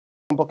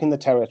booking the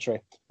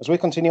territory as we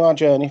continue our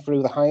journey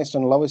through the highest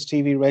and lowest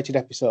TV-rated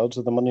episodes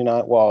of the Monday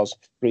Night Wars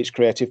for each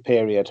creative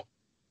period.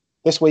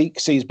 This week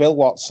sees Bill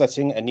Watts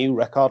setting a new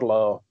record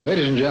low.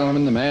 Ladies and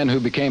gentlemen, the man who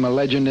became a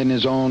legend in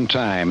his own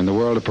time in the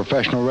world of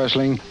professional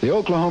wrestling, the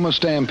Oklahoma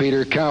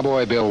Stampeder,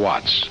 Cowboy Bill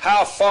Watts.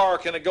 How far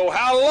can it go?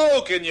 How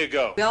low can you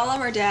go? We all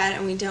love our dad,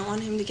 and we don't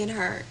want him to get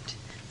hurt.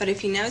 But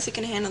if he knows he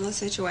can handle the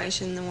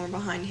situation, then we're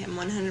behind him 100%.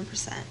 They're whipping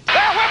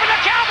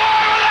the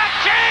cowboy with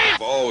that chain!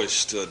 I've always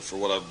stood for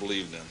what I've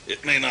believed in.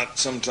 It may not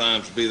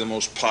sometimes be the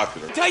most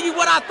popular. Tell you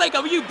what I think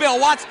of you, Bill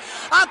Watts.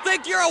 I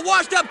think you're a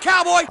washed-up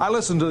cowboy. I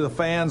listen to the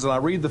fans, and I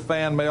read the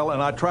fan mail,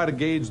 and I try to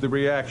gauge the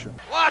reaction.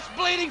 Watts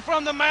bleeding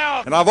from the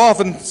mouth. And I've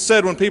often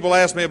said when people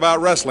ask me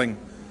about wrestling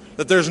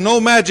that there's no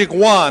magic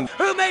wand.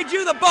 Who made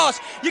you the boss?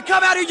 You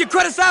come out here, you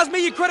criticize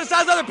me, you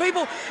criticize other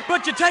people,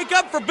 but you take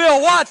up for Bill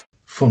Watts.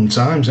 Fun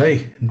times,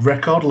 eh?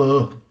 Record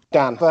low.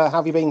 Dan, how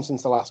have you been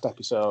since the last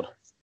episode?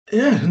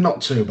 Yeah,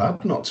 not too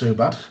bad, not too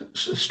bad.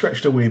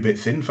 Stretched a wee bit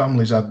thin.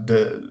 Families had,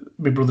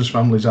 my brother's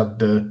families had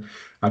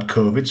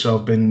COVID, so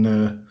I've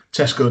been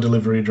Tesco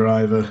delivery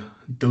driver,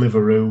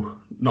 Deliveroo,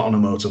 not on a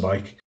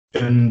motorbike.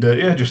 And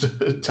just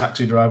a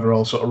taxi driver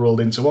all sort of rolled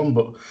into one,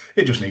 but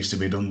it just needs to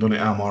be done, doesn't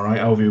it? I'm all right.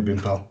 How have you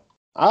been, pal?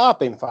 I've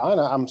been fine.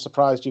 I'm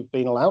surprised you've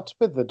been allowed to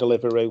be the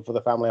Deliveroo for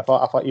the family. I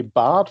thought you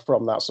barred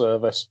from that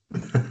service.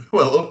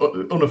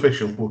 Well,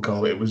 unofficial, we'll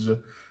call it. It was.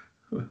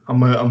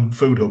 I'm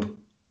Food Hub.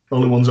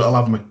 Only ones that'll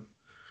have me.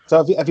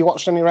 So have you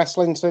watched any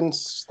wrestling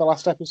since the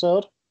last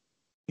episode?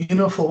 You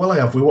know full well I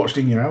have. We watched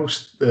In Your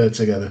House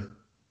together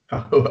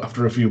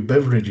after a few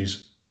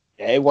beverages.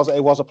 Yeah, it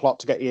was a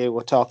plot to get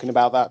you talking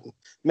about that.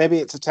 Maybe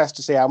it's a test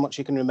to see how much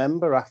you can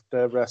remember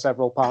after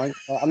several pints.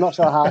 I'm not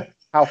sure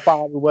how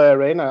far we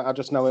were in. I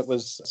just know it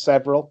was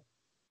several.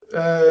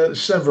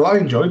 Several. I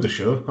enjoyed the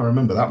show. I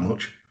remember that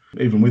much.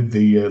 Even with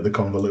the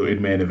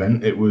convoluted main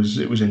event, it was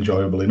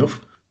enjoyable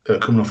enough.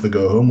 Coming off the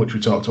go home, which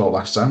we talked about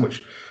last time,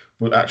 which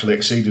actually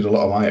exceeded a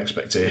lot of my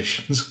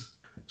expectations.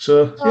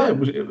 So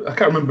yeah, I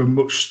can't remember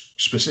much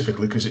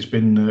specifically because it's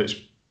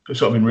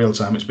sort of in real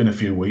time. It's been a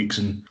few weeks,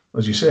 and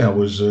as you say, I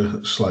was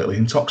slightly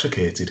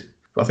intoxicated.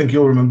 But I think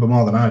you'll remember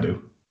more than I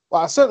do.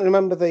 Well, I certainly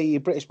remember the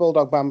British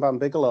Bulldog Bam Bam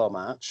Bigelow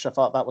match. I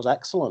thought that was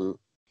excellent.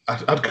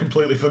 I'd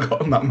completely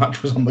forgotten that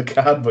match was on the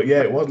card, but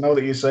yeah, it was. Now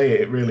that you say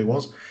it, it really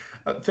was.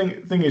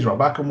 Thing is,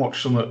 Rob, I can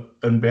watch something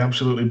and be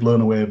absolutely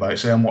blown away by it.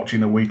 Say I'm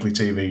watching a weekly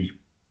TV.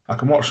 I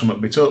can watch something,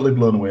 be totally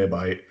blown away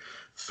by it.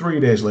 3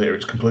 days later,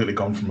 it's completely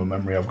gone from my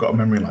memory. I've got a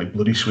memory like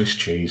bloody Swiss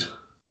cheese.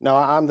 No,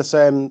 I'm the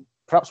same.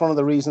 Perhaps one of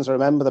the reasons I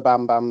remember the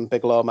Bam Bam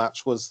Bigelow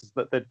match was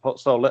that they'd put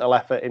so little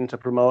effort into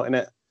promoting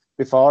it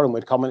before, and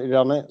we'd commented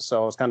on it,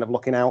 so I was kind of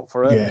looking out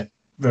for it. Yeah,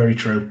 very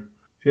true.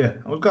 Yeah,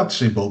 I was glad to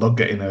see Bulldog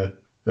getting a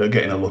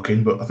look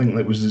in, but I think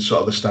it was sort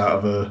of the start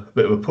of a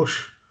bit of a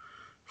push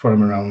for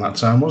him around that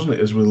time, wasn't it?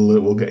 As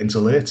we'll get into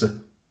later.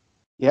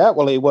 Yeah,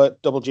 well, he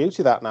worked double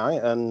duty that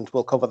night, and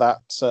we'll cover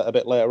that a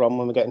bit later on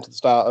when we get into the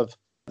start of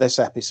this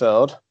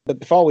episode. But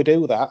before we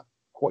do that,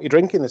 what are you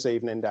drinking this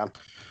evening, Dan?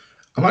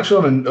 I'm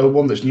actually on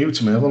one that's new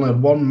to me. I've only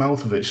had one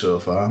mouthful of it so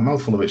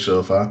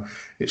far.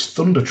 It's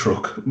Thunder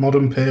Truck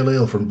Modern Pale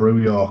Ale from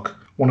Brew York,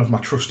 one of my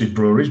trusted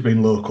breweries,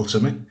 being local to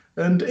me.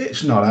 And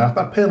it's not half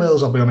bad. Pale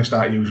ales, I'll be honest,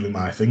 aren't usually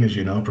my thing, as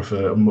you know.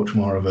 I'm much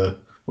more of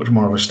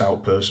a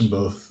stout person,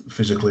 both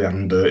physically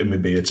and in my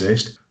beer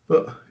taste.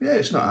 But yeah,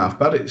 it's not half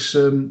bad. It's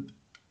a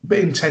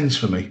bit intense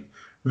for me,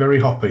 very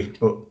hoppy,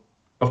 but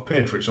I've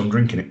paid for it, so I'm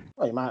drinking it.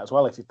 Well, you might as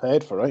well if you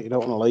paid for it. You don't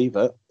want to leave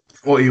it.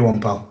 What are you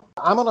on, pal?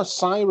 I'm on a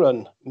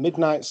Siren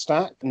Midnight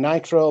Stack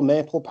Nitro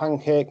Maple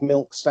Pancake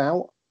Milk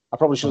Stout. I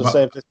probably should have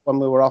saved this when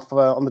we were off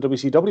on the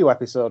WCW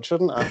episode,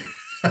 shouldn't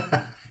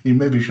I? You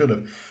maybe should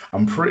have.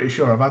 I'm pretty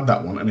sure I've had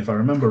that one, and if I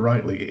remember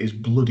rightly, it is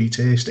bloody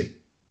tasty.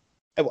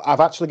 I've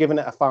actually given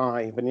it a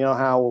 5, and you know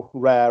how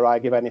rare I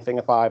give anything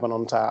a 5 on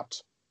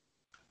Untapped.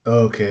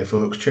 Okay,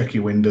 folks, check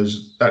your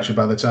windows. Actually,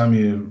 by the time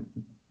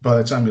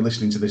you're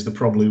listening to this, there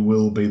probably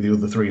will be the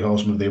other 3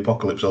 Horsemen of the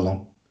Apocalypse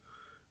along.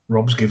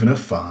 Rob's given a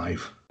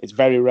 5. It's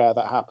very rare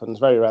that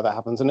happens.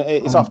 And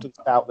it's often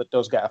Stout that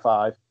does get a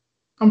 5.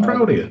 I'm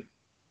proud of you.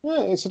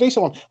 Yeah, it's a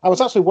decent one. I was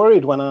actually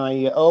worried when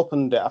I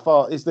opened it. I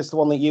thought, is this the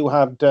one that you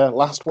had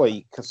last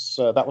week? Because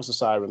that was the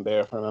Siren beer,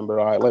 if I remember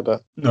rightly.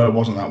 But no, it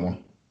wasn't that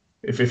one.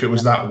 If it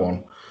was that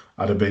one,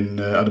 I'd have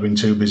been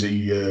too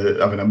busy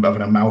having a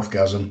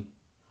mouthgasm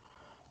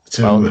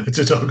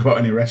to talk about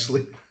any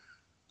wrestling.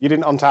 You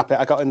didn't untap it.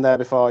 I got in there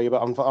before you,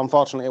 but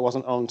unfortunately, it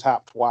wasn't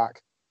untapped.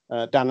 Whack.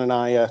 Dan and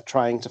I are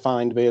trying to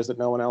find beers that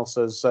no one else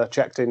has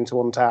checked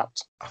into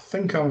Untapped. I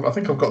think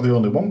I've got the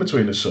only one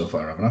between us so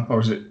far, haven't I?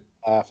 Or is it?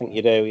 I think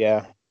you do,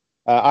 yeah.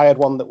 I had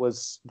one that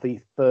was the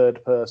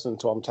 3rd person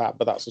to Untap,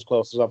 but that's as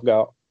close as I've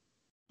got.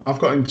 I've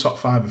got in top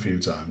 5 a few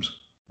times.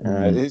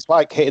 It's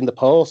like hitting the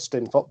post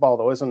in football,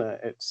 though, isn't it?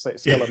 It's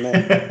still a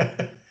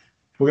myth.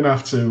 You're gonna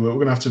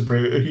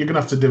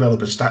have to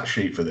develop a stat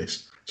sheet for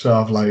this. So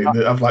I've like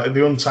the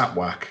Untap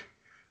whack,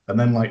 and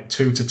then like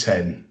 2 to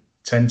 10,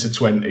 10 to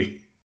 20.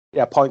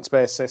 Yeah,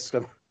 points-based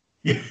system.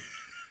 Yeah.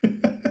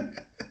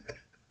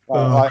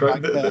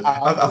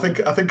 I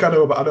think I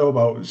know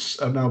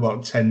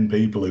about 10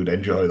 people who'd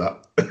enjoy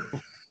that,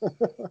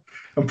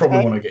 and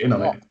probably want to get in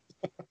on it.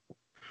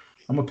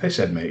 I'm a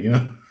pisshead, mate. You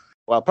know.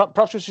 Well,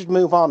 perhaps we should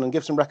move on and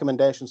give some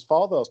recommendations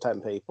for those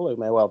 10 people who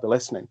may well be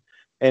listening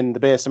in the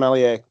Beer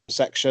Sommelier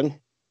section,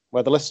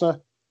 where the listener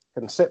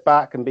can sit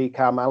back and be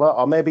Carmella,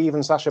 or maybe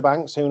even Sasha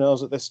Banks, who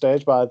knows at this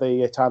stage by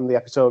the time the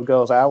episode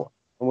goes out,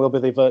 and we'll be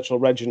the virtual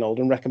Reginald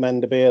and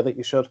recommend a beer that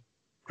you should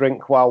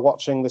drink while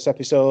watching this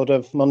episode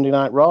of Monday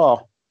Night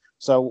Raw.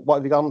 So what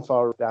have you gone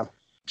for, Dan?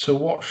 To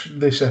watch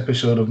this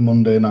episode of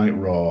Monday Night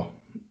Raw,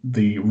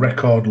 the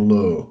record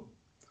low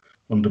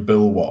under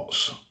Bill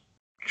Watts,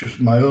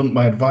 just my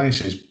advice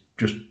is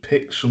just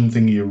pick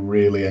something you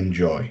really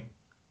enjoy.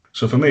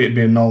 So for me, it'd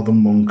be a Northern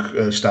Monk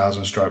Stars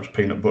and Stripes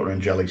Peanut Butter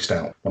and Jelly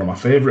Stout, one of my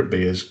favourite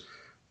beers,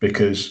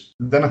 because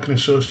then I can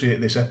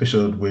associate this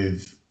episode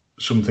with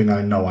something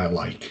I know I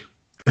like.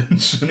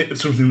 And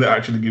something that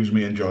actually gives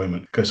me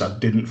enjoyment, because I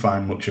didn't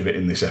find much of it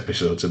in this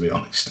episode, to be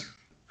honest.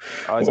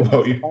 What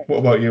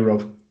about you,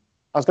 Rob?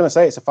 I was going to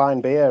say, it's a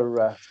fine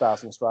beer,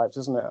 Stars and Stripes,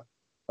 isn't it?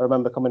 I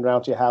remember coming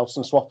round to your house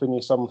and swapping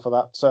you some for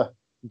that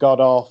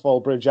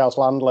god-awful Bridge House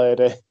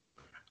landlady.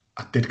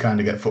 I did kind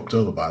of get fucked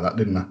over by that,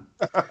 didn't I?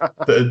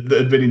 that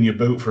had been in your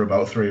boot for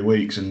about 3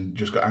 weeks and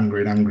just got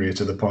angrier and angrier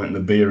to the point the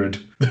beer had...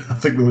 I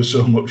think there was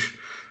so much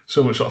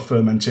sort of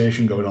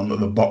fermentation going on that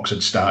the box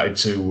had started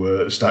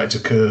to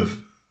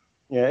curve.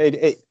 Yeah,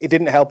 it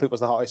didn't help. It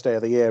was the hottest day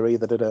of the year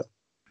either, did it?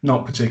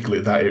 Not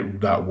particularly.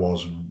 That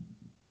was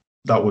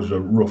a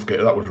rough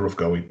game. That was rough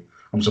going.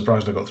 I'm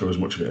surprised I got through as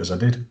much of it as I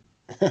did.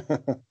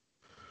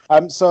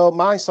 So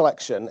my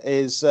selection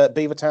is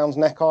Beavertown's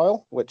Neck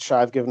Oil, which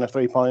I've given a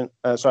 3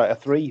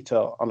 to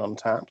on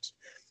Untapped.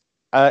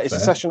 It's a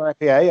session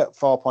IPA at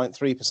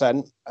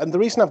 4.3%, and the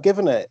reason I've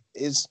given it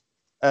is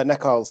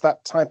Neck Oil's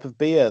that type of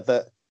beer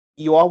that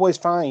you always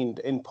find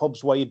in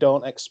pubs where you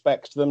don't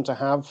expect them to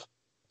have,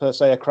 per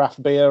se, a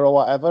craft beer or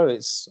whatever.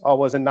 It's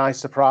always a nice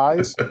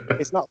surprise.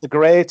 It's not the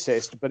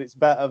greatest, but it's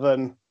better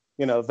than,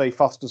 the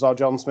Fosters or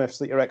John Smiths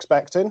that you're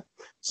expecting.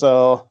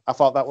 So I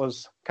thought that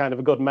was kind of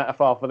a good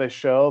metaphor for this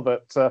show.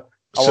 But so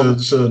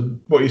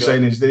what you're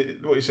saying is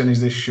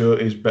this show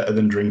is better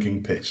than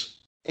drinking piss.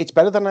 It's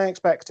better than I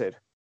expected.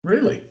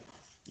 Really?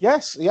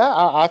 Yes, yeah.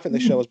 I think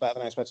this show was better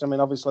than I expected. I mean,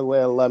 obviously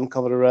we'll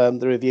cover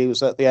the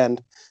reviews at the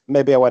end.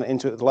 Maybe I went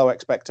into it with low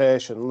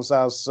expectations,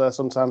 as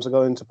sometimes I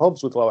go into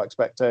pubs with low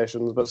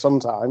expectations. But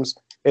sometimes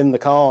in the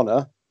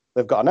corner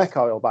they've got a Neck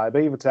Oil by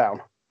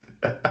Beavertown.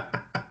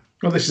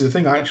 Well, this is the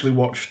thing. I actually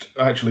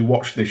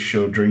watched this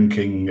show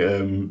drinking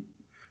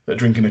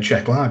a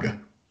Czech lager.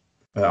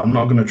 I'm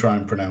not going to try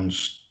and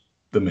pronounce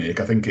the make.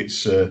 I think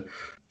it's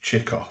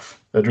Chikov.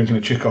 They're drinking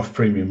a Chikov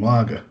premium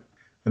lager,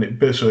 and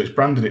it's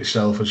branded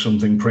itself as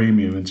something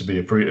premium and to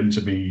be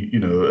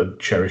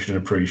cherished and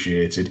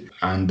appreciated.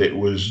 And it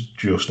was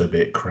just a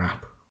bit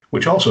crap,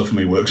 which also for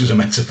me works as a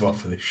metaphor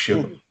for this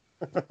show.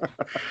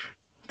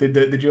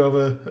 Did you have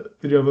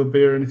a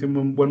beer or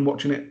anything when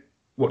watching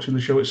the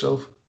show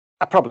itself?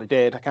 I probably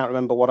did. I can't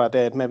remember what I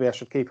did. Maybe I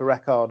should keep a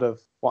record of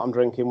what I'm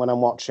drinking when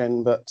I'm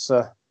watching, but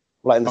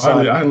letting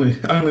the I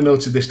only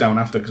noted this down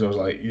after, because I was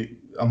like,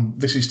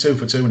 this is 2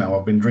 for 2 now.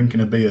 I've been drinking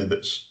a beer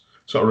that's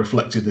sort of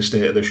reflected the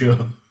state of the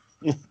show.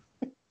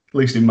 At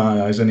least in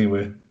my eyes,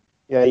 anyway.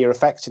 Yeah, you're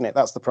affecting it.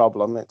 That's the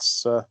problem.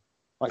 It's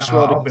like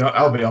Schrodinger's.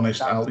 I'll be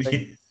honest.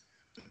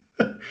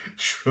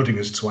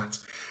 Schrodinger's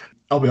twat.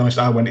 I'll be honest.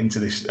 I went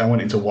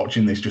into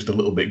watching this just a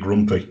little bit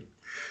grumpy.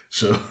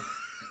 So...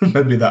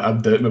 maybe that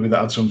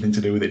had something to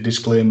do with it.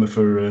 Disclaimer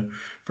for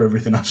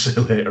everything I say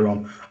later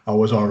on. I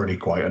was already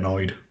quite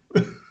annoyed.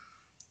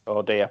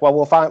 Oh dear. Well,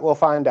 we'll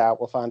find out.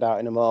 We'll find out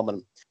in a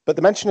moment. But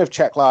the mention of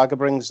Czech lager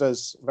brings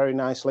us very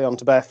nicely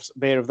onto Beth's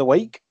beer of the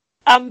week.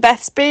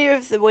 Beth's beer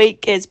of the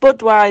week is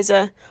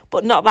Budweiser,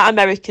 but not that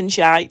American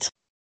shite.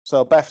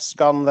 So Beth's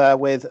gone there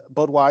with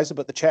Budweiser,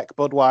 but the Czech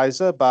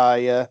Budweiser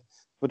by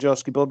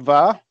Budějovický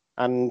Budvar,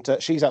 and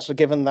she's actually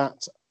given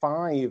that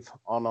 5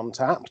 on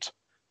Untapped.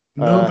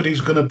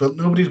 Nobody's gonna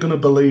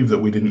believe that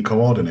we didn't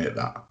coordinate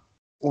that.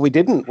 We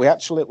didn't. We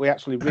actually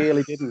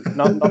really didn't.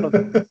 None of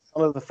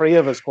the 3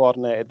 of us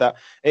coordinated that.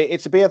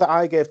 It's a beer that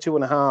I gave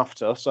 2.5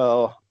 to.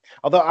 So,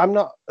 although I'm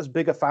not as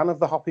big a fan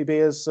of the hoppy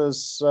beers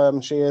as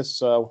she is,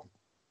 so.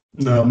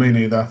 No, me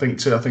neither. I think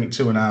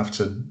 2.5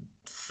 to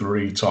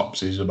 3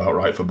 tops is about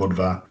right for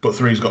Budvar, but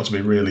 3's got to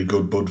be really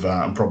good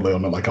Budvar, and probably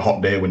on like a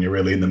hot day when you're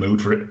really in the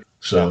mood for it.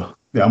 So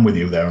yeah, I'm with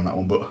you there on that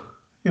one. But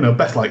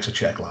Beth likes a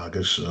Czech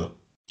lagers, so.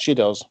 She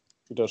does.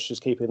 She's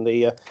keeping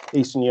the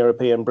Eastern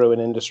European brewing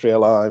industry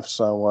alive,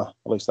 so at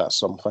least that's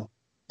something.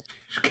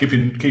 She's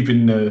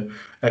keeping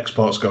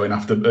imports going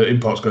after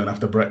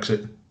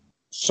Brexit.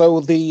 So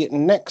the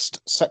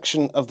next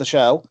section of the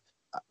show,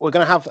 we're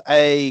going to have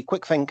a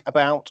quick think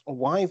about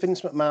why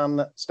Vince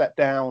McMahon stepped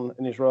down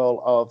in his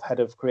role of head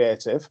of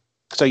creative.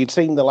 So you'd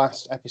seen the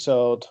last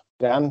episode,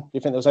 Dan. Do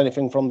you think there was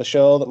anything from the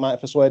show that might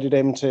have persuaded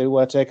him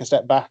to take a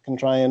step back and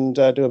try and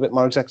do a bit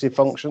more executive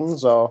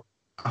functions, or?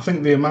 I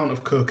think the amount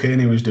of cocaine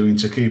he was doing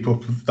to keep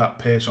up that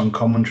pace on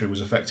commentary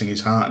was affecting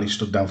his heart, and he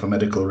stood down for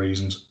medical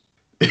reasons.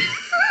 He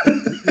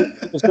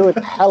was doing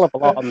a hell of a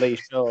lot on these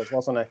shows,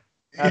 wasn't he?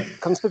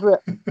 Consider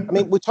it. I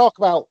mean, we talk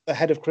about the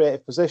head of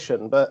creative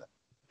position, but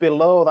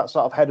below that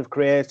sort of head of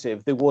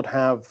creative, they would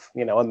have,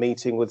 a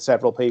meeting with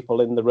several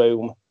people in the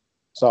room,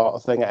 sort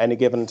of thing, at any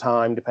given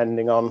time,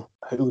 depending on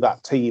who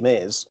that team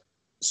is.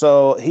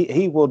 So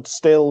he would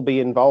still be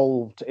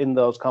involved in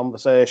those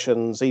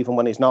conversations, even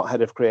when he's not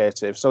head of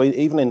creative. So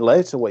even in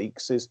later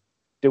weeks, he's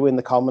doing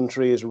the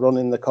commentary, he's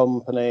running the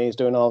company, he's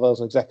doing all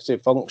those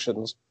executive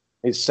functions.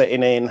 He's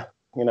sitting in,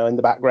 in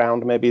the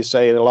background. Maybe he's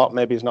saying a lot,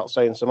 maybe he's not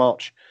saying so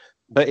much.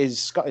 But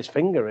he's got his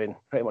finger in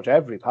pretty much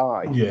every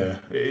pie. Yeah,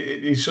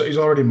 he's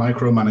already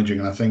micromanaging,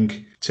 and I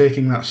think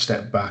taking that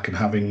step back and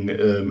having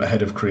a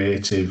head of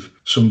creative,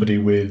 somebody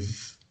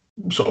with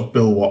sort of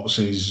Bill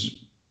Watts'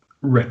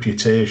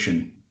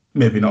 reputation,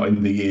 maybe not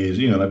in the years,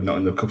 maybe not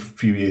in the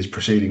few years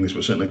preceding this,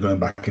 but certainly going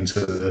back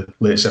into the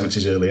late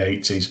 70s, early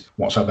 80s,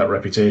 Watts had that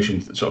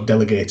reputation, sort of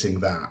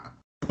delegating that,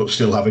 but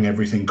still having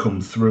everything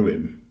come through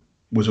him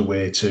was a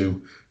way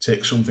to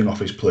take something off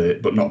his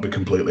plate, but not be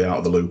completely out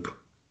of the loop,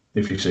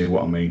 if you see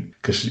what I mean.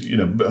 Because,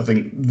 I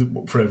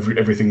think for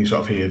everything you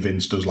sort of hear,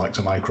 Vince does like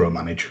to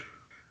micromanage,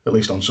 at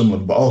least on some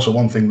level. But also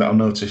one thing that I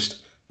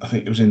noticed, I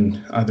think it was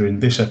either in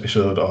this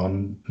episode or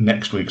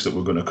next week's that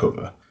we're going to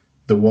cover,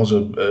 there was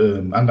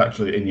and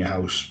actually In Your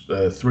House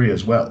 3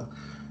 as well,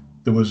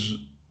 there was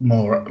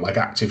more like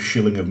active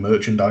shilling of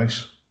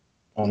merchandise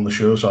on the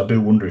show. So I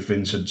do wonder if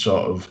Vince had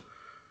sort of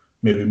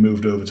maybe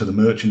moved over to the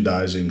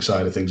merchandising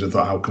side of things and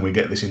thought, how can we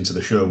get this into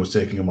the show, and was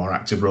taking a more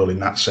active role in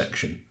that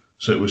section.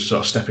 So it was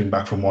sort of stepping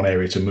back from one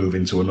area to move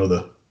into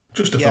another.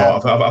 Just a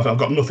thought. I've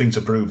got nothing to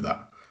prove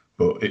that,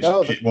 but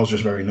it was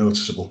just very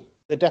noticeable.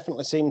 There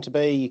definitely seemed to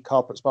be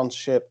corporate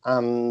sponsorship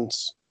and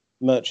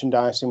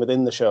merchandising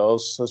within the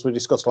shows, as we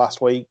discussed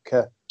last week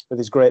with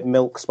his great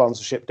milk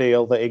sponsorship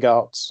deal that he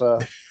got. So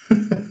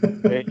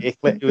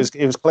it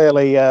was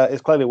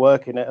clearly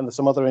working it, and there's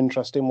some other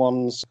interesting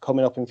ones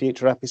coming up in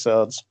future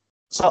episodes.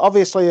 So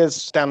obviously,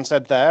 as Dan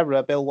said there,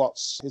 Bill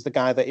Watts is the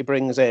guy that he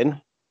brings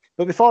in.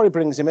 But before he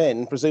brings him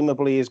in,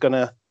 presumably he's going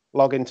to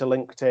log into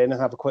LinkedIn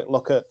and have a quick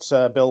look at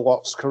Bill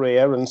Watts'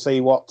 career and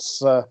see what's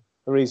the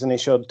reason he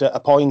should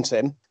appoint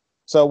him.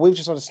 So we've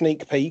just had a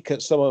sneak peek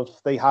at some of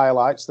the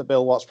highlights that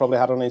Bill Watts probably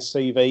had on his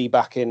CV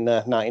back in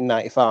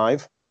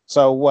 1995.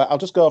 So I'll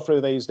just go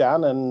through these,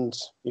 Dan, and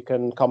you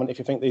can comment if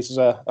you think this is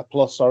a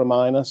plus or a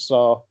minus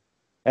or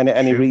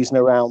any reason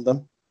around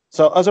them.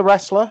 So as a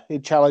wrestler, he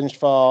challenged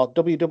for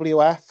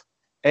WWF,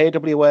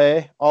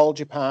 AWA, All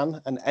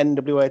Japan, and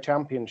NWA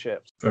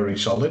championships. Very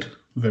solid.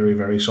 Very,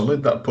 very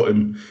solid. That put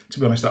him, to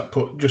be honest,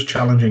 just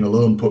challenging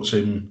alone puts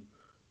him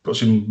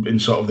in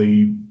sort of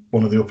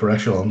one of the upper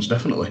echelons,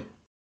 definitely.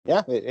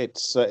 Yeah,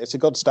 it's a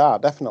good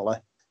start, definitely.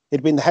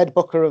 He'd been the head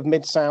booker of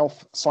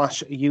Mid-South /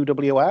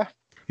 UWF.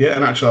 Yeah,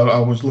 and actually, I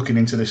was looking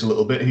into this a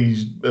little bit.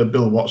 He's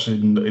Bill Watts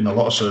in a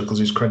lot of circles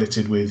is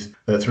credited with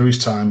through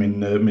his time in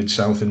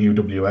Mid-South and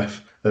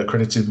UWF.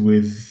 Credited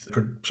with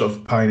sort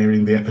of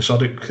pioneering the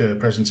episodic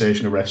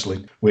presentation of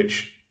wrestling,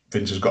 which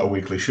Vince has got a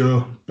weekly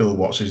show. Bill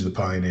Watts is the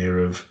pioneer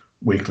of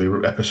weekly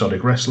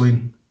episodic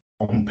wrestling.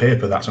 On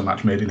paper, that's a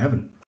match made in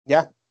heaven.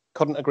 Yeah,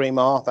 couldn't agree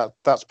more.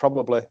 That's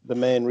probably the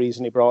main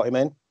reason he brought him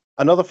in.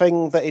 Another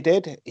thing that he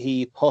did,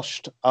 he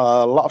pushed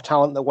a lot of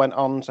talent that went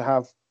on to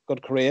have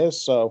good careers.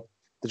 So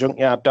the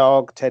Junkyard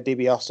Dog, Ted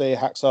DiBiase,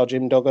 Hacksaw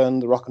Jim Duggan,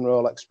 the Rock and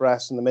Roll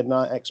Express, and the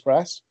Midnight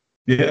Express.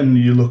 Yeah, and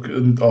you look,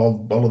 and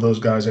all of those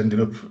guys ended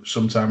up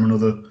sometime or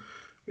another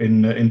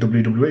in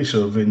WWE.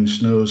 So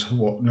Vince knows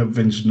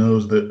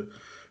that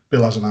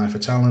Bill has an eye for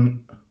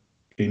talent.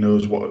 He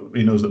knows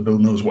that Bill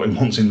knows what he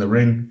wants in the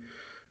ring.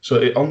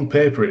 So on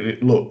paper,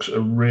 it looks a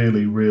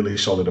really, really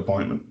solid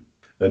appointment.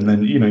 And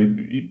then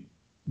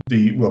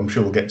I'm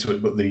sure we'll get to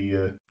it, but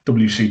the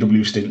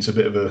WCW stint's a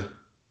bit of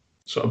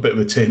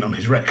a taint on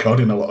his record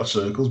in a lot of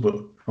circles. But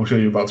I'm sure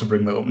you're about to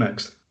bring that up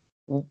next.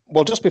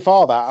 Well, just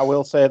before that, I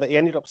will say that he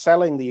ended up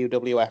selling the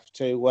UWF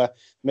to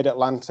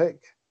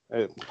Mid-Atlantic,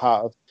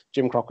 part of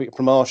Jim Crockett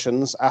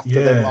Promotions,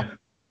 after they lost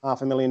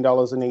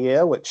 $500,000 in a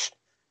year, which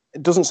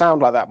it doesn't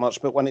sound like that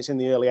much, but when it's in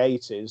the early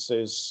 80s,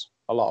 is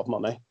a lot of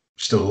money.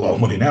 Still a lot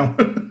of money now.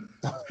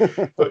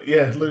 But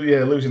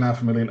losing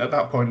 $500,000 at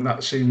that point,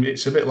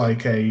 it's a bit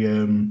like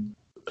a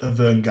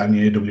Vern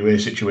Gagne WA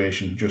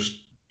situation.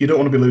 Just, you don't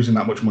want to be losing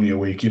that much money a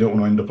week. You don't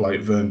want to end up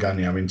like Vern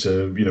Gagne having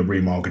to,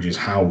 remortgage his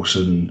house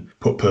and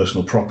put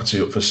personal property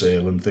up for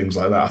sale and things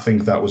like that. I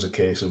think that was a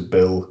case of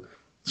Bill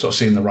sort of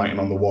seeing the writing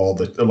on the wall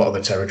that a lot of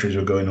the territories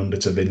were going under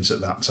to Vince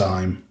at that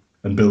time,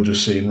 and Bill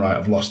just seeing, right,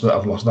 I've lost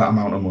that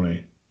amount of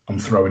money. I'm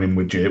throwing him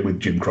with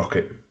Jim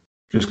Crockett.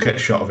 Just get a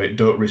shot of it.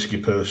 Don't risk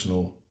your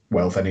personal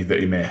wealth, any that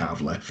he may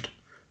have left.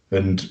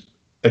 And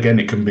again,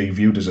 it can be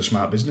viewed as a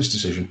smart business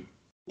decision.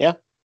 Yeah.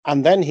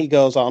 And then he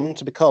goes on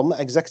to become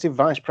Executive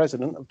Vice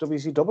President of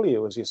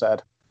WCW, as you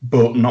said.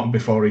 But not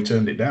before he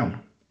turned it down.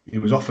 He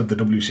was offered the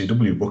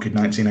WCW book in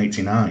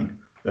 1989,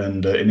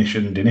 and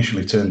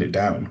initially turned it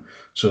down.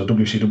 So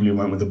WCW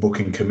went with a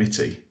booking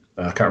committee.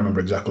 I can't remember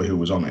exactly who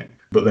was on it,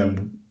 but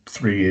then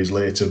 3 years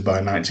later,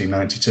 by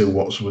 1992,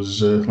 Watts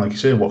was, like you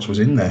say, Watts was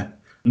in there.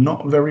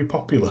 Not very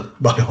popular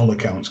by all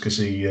accounts, because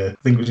I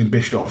think it was in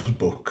Bischoff's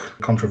book,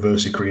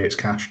 Controversy Creates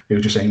Cash. He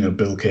was just saying,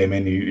 Bill came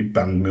in, he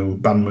banned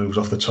moves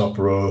off the top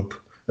rope.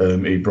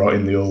 He brought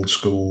in the old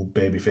school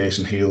babyface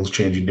and heels,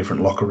 changing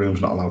different locker rooms,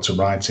 not allowed to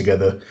ride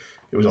together.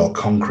 It was all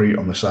concrete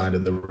on the side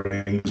of the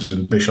rings,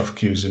 and Bischoff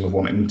accused him of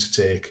wanting to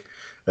take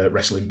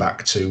wrestling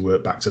back to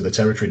the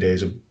territory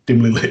days of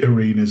dimly lit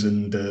arenas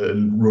and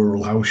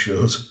rural house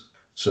shows.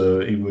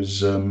 So he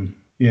was,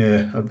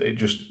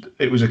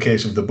 it was a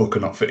case of the booker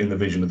not fitting the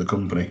vision of the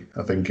company,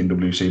 I think, in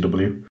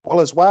WCW. Well,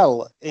 as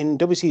well, in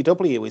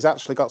WCW, he's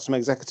actually got some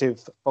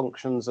executive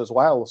functions as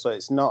well. So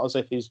it's not as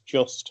if he's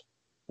just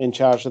in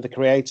charge of the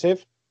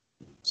creative.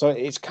 So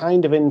it's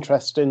kind of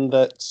interesting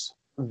that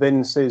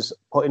Vince is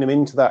putting him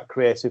into that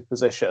creative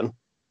position,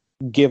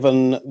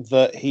 given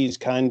that he's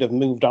kind of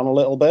moved on a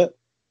little bit.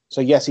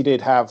 So yes, he did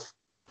have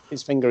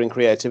his finger in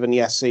creative, and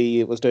yes,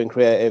 he was doing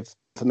creative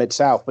for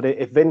Mid-South. But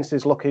if Vince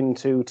is looking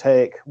to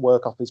take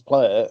work off his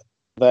plate,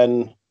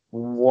 then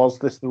was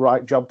this the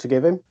right job to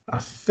give him? I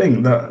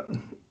think that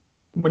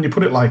when you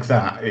put it like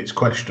that, it's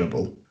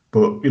questionable.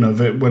 But,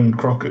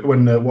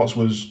 when Watts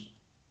was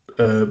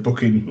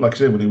booking, like I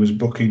say, when he was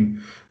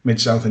booking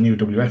Mid-South and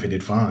UWF, he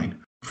did fine.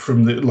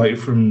 Picking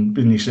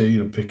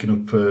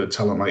up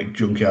talent like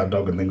Junkyard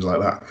Dog and things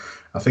like that.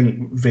 I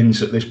think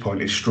Vince at this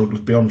point is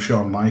struggling beyond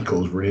Shawn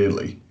Michaels.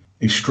 Really,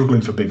 he's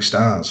struggling for big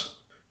stars.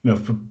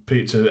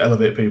 To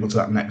elevate people to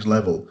that next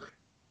level.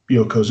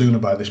 Yokozuna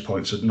by this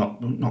point is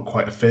not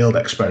quite a failed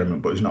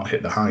experiment, but he's not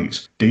hit the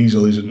heights.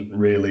 Diesel isn't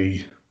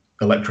really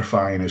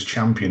electrifying as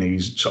champion.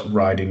 He's sort of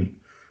riding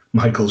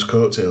Michael's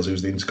coattails,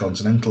 who's the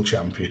Intercontinental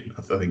Champion.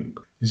 I think,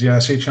 is he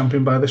IC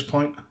champion by this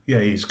point? Yeah,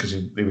 he is, because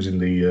he was in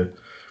the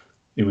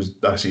he was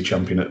IC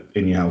champion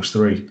in Your House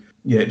 3.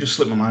 Yeah, it just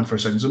slipped my mind for a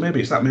second. So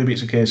maybe it's that. Maybe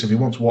it's a case if he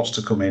wants Watts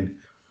to come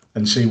in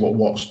and see what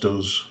Watts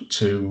does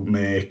to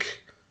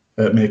make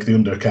the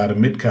undercard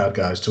and midcard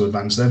guys to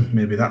advance them.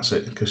 Maybe that's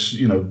it. Because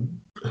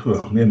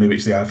maybe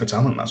it's the eye for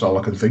talent. That's all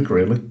I can think,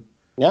 really.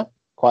 Yeah,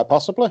 quite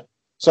possibly.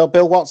 So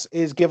Bill Watts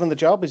is given the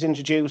job. He's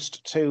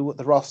introduced to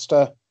the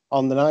roster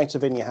on the night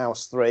of In Your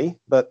House 3,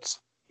 but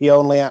he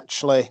only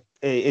actually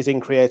is in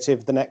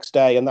creative the next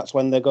day, and that's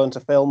when they're going to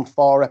film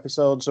 4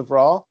 episodes of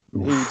Raw.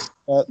 He's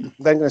then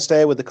going to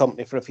stay with the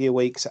company for a few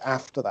weeks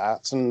after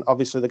that, and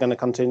obviously they're going to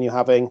continue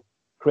having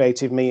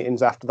creative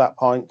meetings after that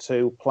point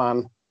to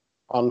plan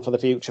on for the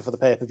future for the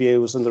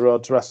pay-per-views and the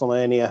road to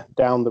WrestleMania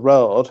down the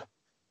road.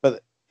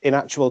 But in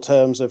actual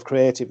terms of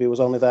creative, he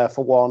was only there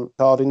for 1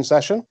 recording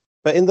session.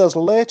 But in those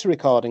later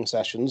recording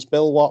sessions,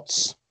 Bill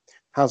Watts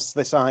has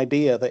this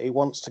idea that he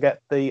wants to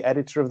get the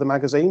editor of the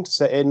magazine to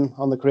sit in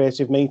on the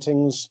creative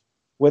meetings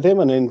with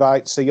him, and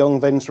invites a young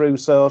Vince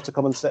Russo to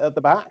come and sit at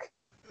the back.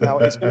 Now,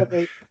 it's going to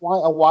be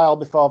quite a while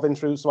before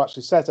Vince Russo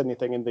actually says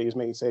anything in these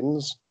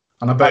meetings.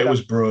 And I bet it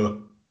was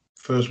bro.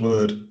 First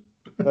word.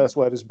 First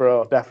word is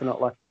bro,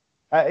 definitely.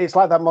 It's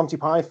like that Monty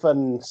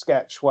Python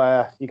sketch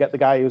where you get the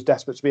guy who's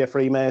desperate to be a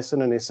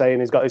Freemason and he's saying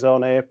he's got his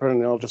own apron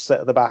and he'll just sit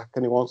at the back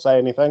and he won't say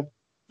anything.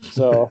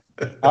 So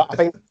I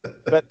think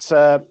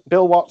that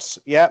Bill Watts,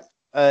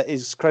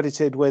 is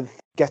credited with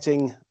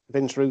getting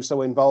Vince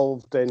Russo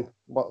involved in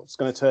what's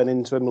going to turn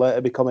into him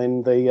later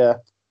becoming the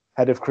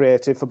head of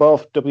creative for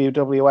both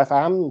WWF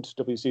and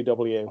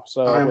WCW.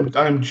 So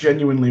I'm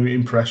genuinely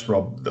impressed,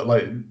 Rob.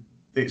 That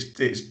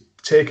it's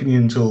taken you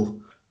until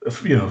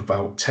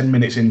about 10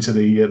 minutes into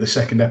the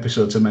second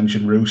episode to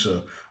mention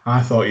Russo.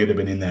 I thought you'd have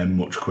been in there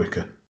much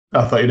quicker.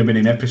 I thought you'd have been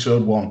in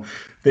episode 1.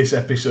 This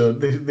episode,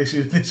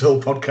 this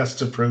whole podcast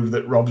to prove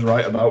that Rob's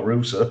right about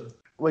Russo.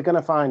 We're going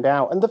to find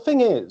out. And the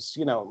thing is,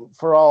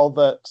 for all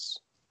that,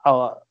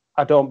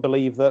 I don't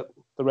believe that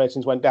the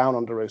ratings went down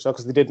under Russo,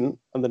 because they didn't,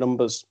 and the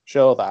numbers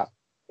show that.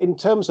 In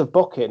terms of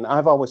booking,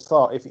 I've always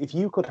thought if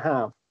you could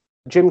have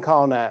Jim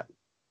Cornette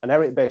and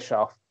Eric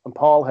Bischoff and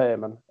Paul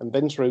Heyman and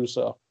Vince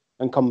Russo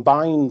and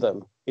combine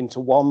them into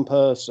one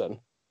person,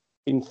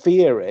 in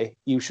theory,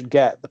 you should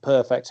get the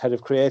perfect head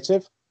of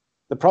creative.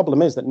 The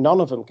problem is that none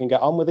of them can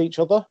get on with each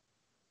other.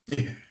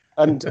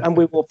 And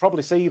we will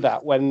probably see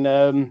that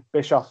when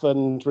Bischoff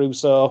and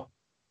Russo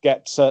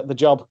get the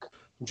job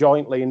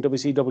jointly in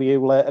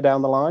WCW later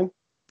down the line.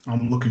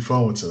 I'm looking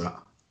forward to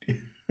that.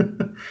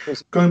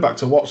 Going back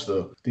to Watts,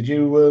 though, did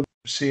you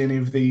see any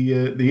of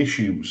the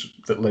issues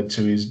that led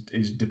to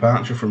his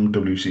departure from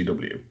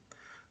WCW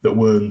that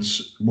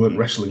weren't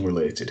wrestling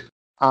related?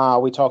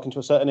 Are we talking to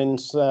a certain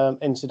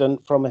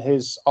incident from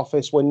his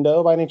office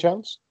window by any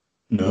chance?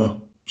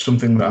 No,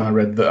 something that I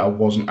read that I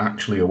wasn't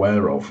actually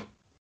aware of.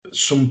 At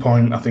some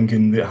point, I think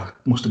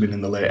must have been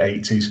in the late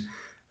 80s,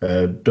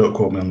 don't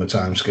quote me on the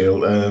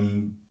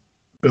timescale,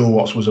 Bill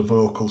Watts was a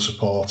vocal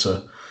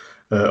supporter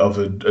of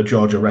a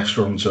Georgia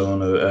restaurant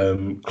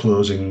owner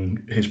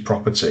closing his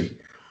property,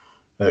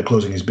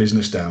 closing his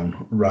business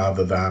down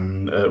rather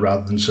than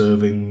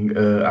serving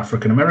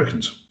African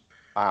Americans.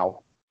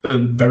 Wow.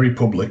 And very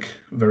public,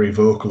 very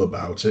vocal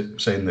about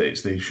it, saying that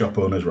it's the shop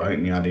owner's right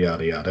and yada,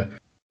 yada, yada,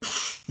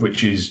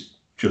 which is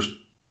just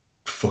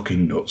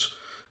fucking nuts,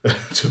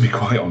 to be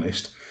quite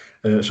honest.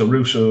 So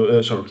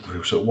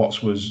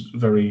Watts was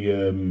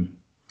very,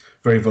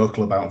 very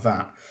vocal about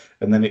that.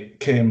 And then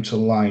it came to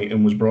light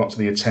and was brought to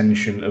the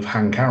attention of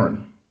Hank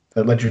Aaron,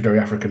 a legendary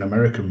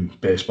African-American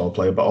baseball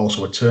player, but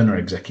also a Turner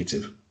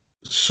executive.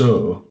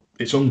 So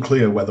it's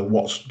unclear whether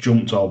Watts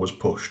jumped or was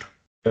pushed,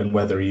 and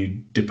whether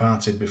he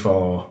departed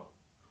before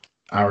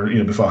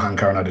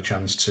Hank Aaron had a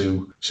chance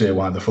to say,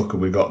 why the fuck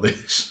have we got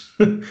this?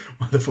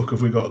 Why the fuck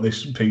have we got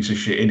this piece of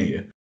shit in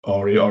here?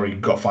 Or he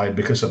got fired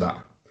because of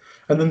that.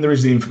 And then there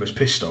is the infamous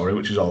piss story,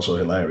 which is also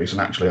hilarious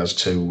and actually has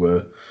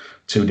two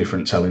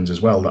different tellings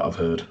as well that I've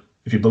heard.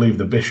 If you believe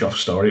the Bischoff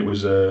story, it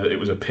was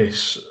a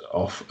piss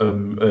off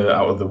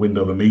out of the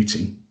window of a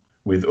meeting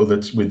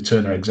with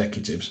Turner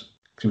executives.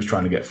 He was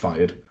trying to get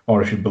fired.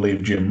 Or if you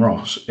believe Jim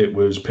Ross, it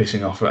was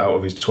pissing off out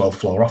of his 12th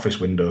floor office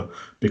window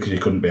because he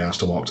couldn't be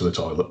asked to walk to the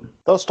toilet.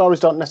 Those stories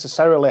don't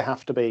necessarily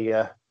have to be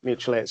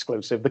mutually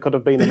exclusive. There could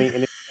have been a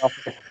meeting in the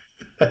office.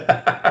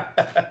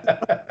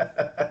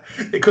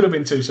 It could have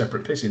been two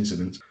separate piss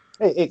incidents.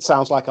 It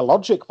sounds like a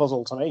logic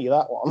puzzle to me,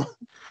 that one.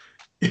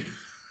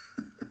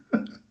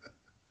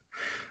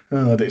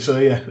 So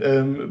yeah,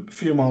 a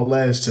few more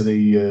layers to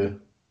the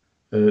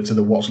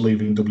Watts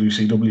leaving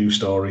WCW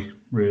story,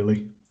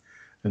 really.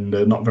 And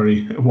not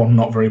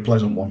very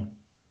pleasant one.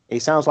 He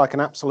sounds like an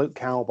absolute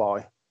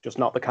cowboy, just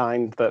not the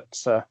kind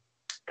that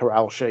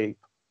corral sheep,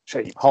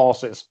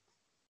 horses.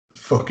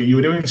 Fuck it, you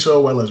were doing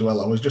so well as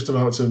well. I was just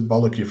about to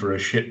bollock you for a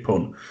shit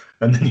pun,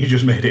 and then you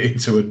just made it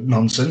into a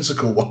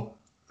nonsensical one.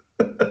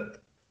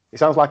 He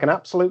sounds like an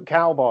absolute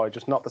cowboy,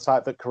 just not the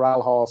type that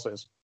corral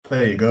horses.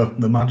 There you go,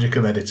 the magic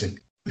of editing.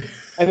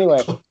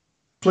 Anyway.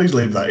 Please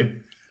leave that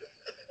in.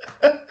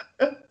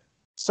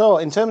 So,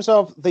 in terms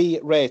of the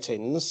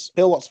ratings,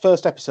 Bill Watts'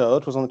 first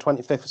episode was on the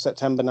 25th of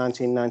September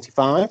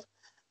 1995.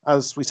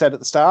 As we said at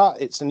the start,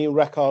 it's a new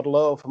record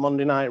low for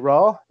Monday Night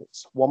Raw.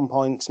 It's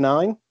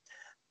 1.9.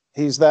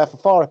 He's there for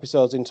 4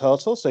 episodes in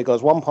total, so he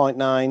goes 1.9,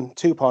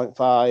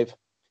 2.5,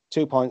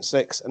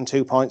 2.6, and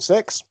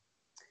 2.6.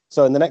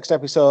 So, in the next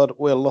episode,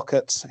 we'll look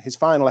at his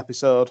final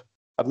episode.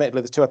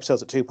 Admittedly, there's 2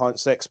 episodes at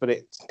 2.6, but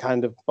it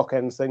kind of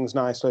bookends things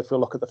nicely if we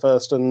look at the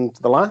first and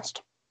the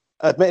last.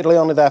 Admittedly,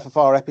 only there for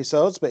 4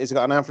 episodes, but he's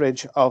got an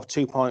average of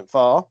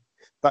 2.4.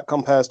 That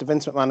compares to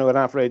Vince McMahon, who had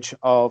an average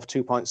of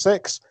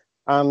 2.6,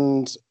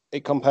 and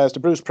it compares to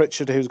Bruce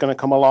Pritchard, who's going to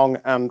come along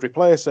and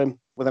replace him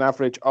with an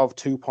average of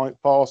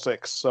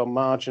 2.46, so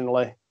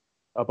marginally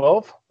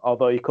above,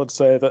 although you could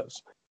say that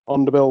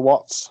under Bill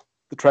Watts,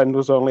 the trend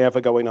was only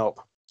ever going up.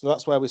 So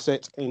that's where we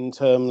sit in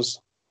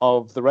terms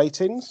of the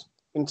ratings.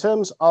 In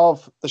terms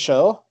of the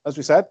show, as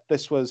we said,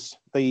 this was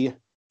the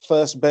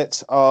first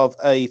bit of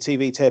a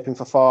TV taping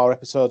for 4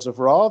 episodes of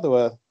Raw. There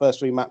were first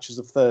 3 matches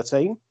of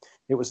 13.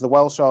 It was the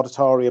Welsh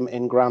Auditorium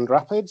in Grand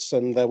Rapids,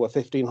 and there were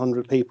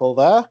 1,500 people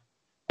there.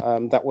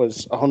 That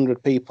was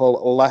 100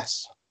 people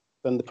less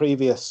than the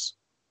previous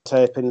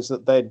tapings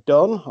that they'd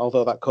done,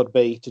 although that could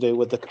be to do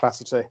with the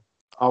capacity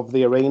of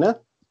the arena.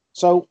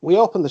 So we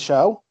opened the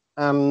show,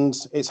 and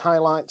it's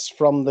highlights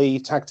from the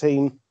tag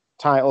team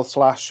title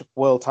 /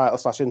 world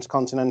title /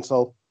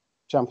 intercontinental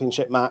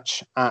championship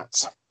match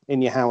at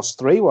In Your House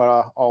 3, where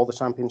all the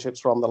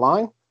championships were on the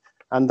line.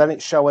 And then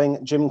it's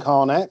showing Jim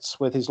Cornette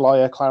with his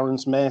lawyer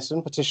Clarence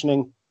Mason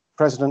petitioning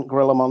President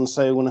Gorilla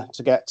Monsoon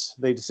to get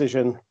the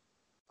decision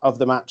of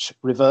the match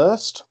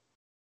reversed.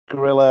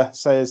 Gorilla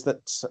says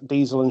that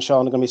Diesel and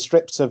Shawn are going to be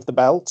stripped of the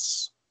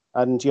belts,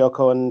 and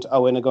Yoko and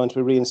Owen are going to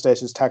be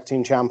reinstated as tag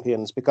team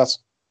champions, because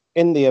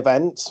in the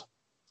event,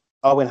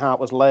 Owen Hart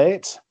was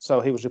late,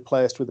 so he was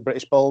replaced with the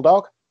British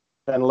Bulldog.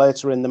 Then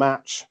later in the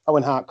match,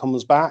 Owen Hart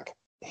comes back.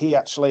 He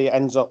actually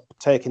ends up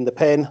taking the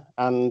pin,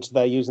 and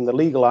they're using the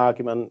legal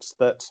argument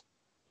that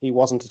he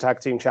wasn't a tag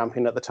team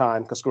champion at the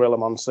time because Gorilla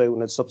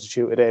Monsoon had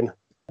substituted in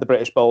the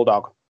British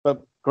Bulldog.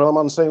 But Gorilla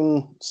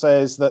Monsoon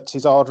says that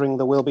he's ordering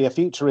there will be a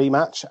future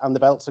rematch and the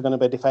belts are going to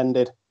be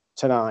defended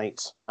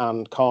tonight,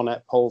 and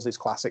Cornette pulls his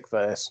classic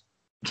face.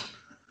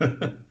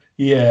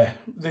 Yeah,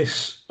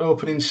 this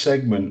opening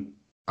segment,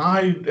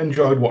 I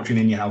enjoyed watching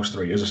In Your House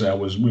 3. As I say, I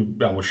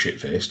was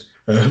shit-faced.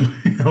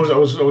 I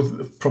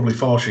was probably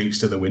 4 sheets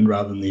to the wind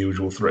rather than the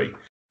usual 3.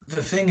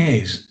 The thing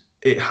is,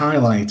 it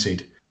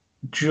highlighted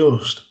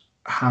just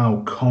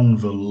how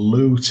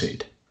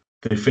convoluted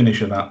the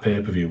finish of that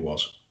pay-per-view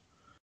was.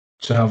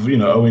 To have,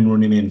 Owen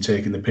running in,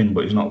 taking the pin,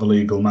 but he's not the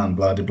legal man,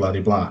 blah, blah,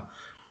 blah, blah.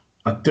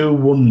 I do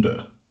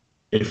wonder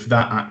if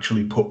that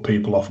actually put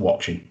people off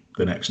watching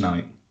the next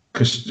night.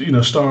 Because,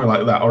 a story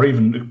like that, or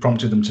even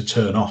prompted them to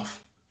turn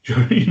off,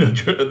 during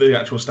the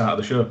actual start of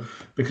the show.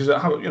 Because,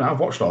 I've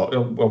watched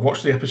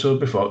the episode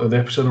before, the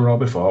episode of Raw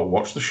before,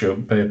 watched the show,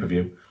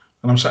 pay-per-view,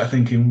 and I'm sat here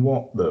thinking,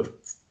 what the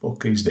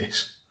fuck is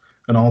this?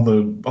 And all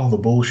the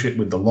bullshit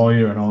with the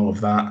lawyer and all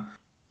of that,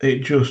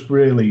 it just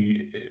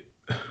really...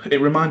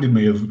 It reminded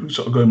me of,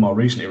 sort of going more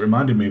recently, it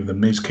reminded me of The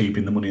Miz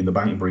keeping the Money in the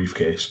Bank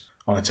briefcase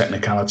on a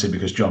technicality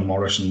because John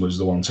Morrison was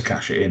the one to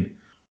cash it in.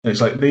 And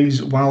it's like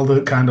these, while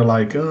they're kind of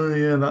like, oh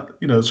yeah, that,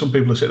 you know, some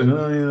people are sitting there,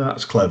 oh yeah,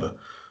 that's clever.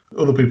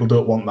 Other people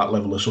don't want that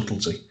level of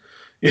subtlety.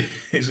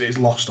 It's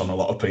lost on a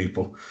lot of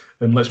people.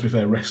 And let's be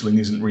fair, wrestling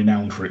isn't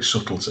renowned for its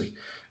subtlety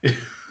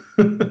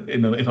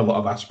in a lot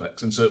of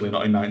aspects, and certainly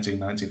not in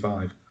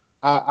 1995.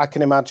 I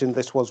can imagine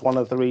this was one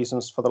of the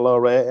reasons for the low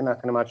rating. I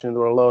can imagine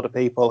there were a load of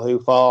people who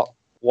thought,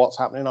 what's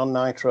happening on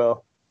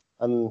Nitro?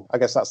 And I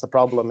guess that's the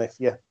problem. If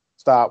you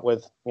start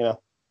with, you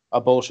know, a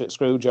bullshit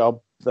screw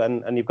job,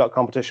 then and you've got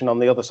competition on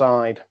the other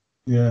side.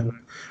 Yeah,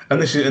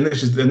 and this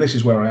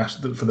is where I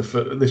asked for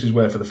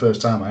the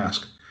first time I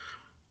ask,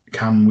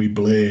 can the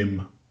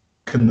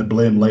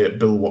blame lay at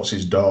Bill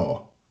Watts'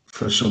 door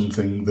for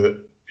something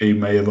that he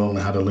may have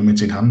only had a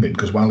limited hand in?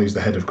 Because while he's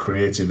the head of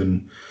creative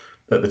and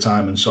at the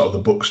time, and sort of the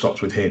buck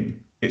stops with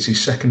him, it's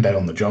his second day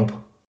on the job.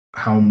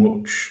 How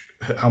much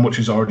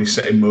is already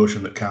set in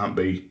motion that can't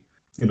be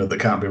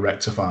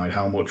rectified?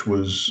 How much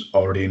was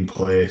already in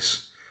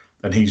place,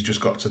 and he's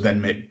just got to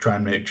then try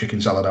and make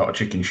chicken salad out of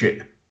chicken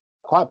shit?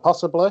 Quite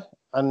possibly,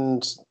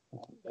 and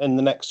in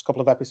the next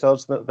couple of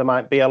episodes, there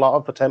might be a lot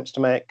of attempts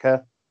to make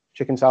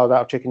chicken salad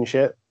out of chicken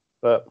shit.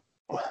 But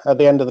at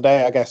the end of the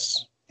day, I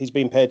guess he's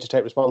been paid to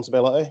take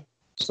responsibility.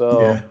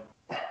 So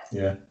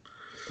yeah,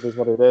 it is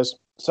what it is.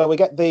 So we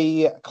get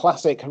the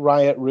classic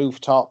Riot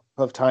rooftop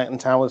of Titan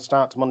Towers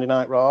start to Monday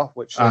Night Raw,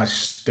 which I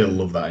still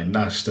love that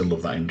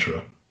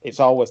intro. It's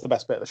always the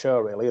best bit of the show,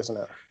 really, isn't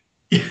it?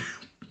 Yeah,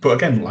 but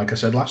again, like I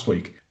said last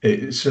week,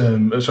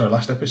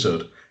 last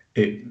episode,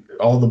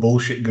 all the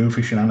bullshit,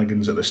 goofy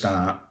shenanigans at the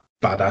start,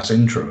 badass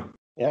intro.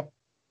 Yeah.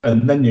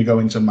 And then you go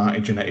into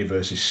Marty Jannetty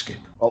versus Skip.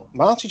 Well,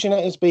 Marty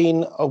Jannetty's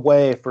been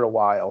away for a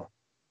while,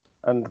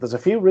 and there's a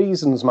few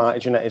reasons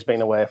Marty Jannetty's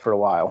been away for a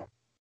while.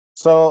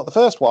 So the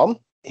first one,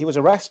 he was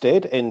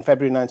arrested in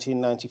February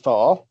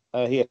 1994.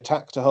 He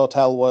attacked a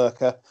hotel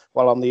worker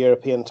while on the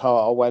European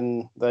tour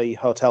when the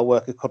hotel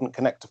worker couldn't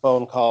connect a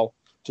phone call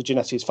to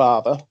Jannetty's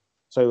father,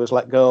 so he was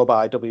let go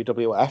by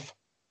WWF.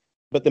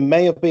 But there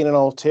may have been an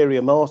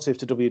ulterior motive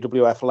to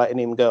WWF letting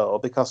him go,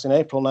 because in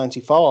April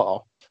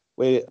 94,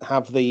 we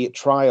have the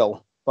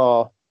trial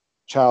for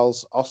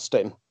Charles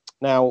Austin.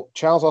 Now,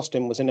 Charles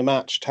Austin was in a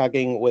match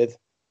tagging with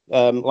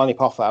Lanny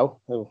Poffo,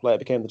 who later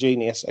became the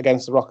Genius,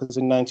 against the Rockers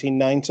in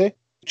 1990.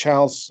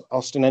 Charles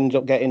Austin ended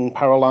up getting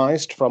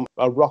paralysed from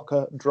a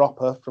rocker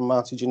dropper from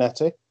Marty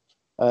Jannetty.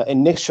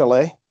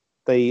 Initially,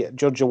 the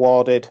judge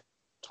awarded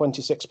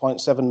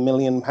 £26.7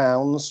 million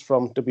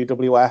from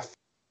WWF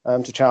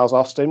to Charles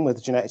Austin,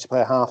 with Jannetty to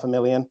pay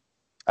 $500,000.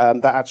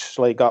 That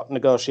actually got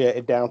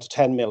negotiated down to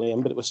 $10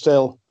 million, but it was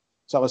still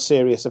sort of a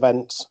serious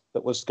event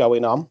that was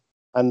going on.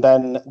 And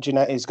then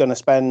Jannetty's going to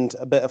spend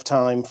a bit of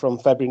time from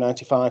February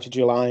 95 to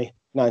July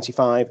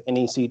 95 in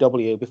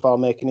ECW before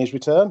making his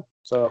return.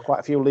 So quite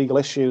a few legal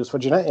issues for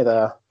Jannetty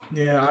there.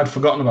 Yeah, I'd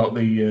forgotten about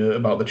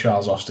the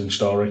Charles Austin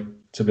story,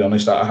 to be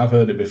honest. I have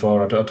heard it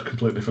before. I'd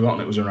completely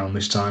forgotten it was around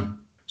this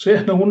time. So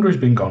yeah, no wonder he's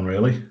been gone,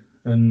 really.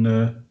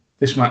 And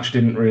this match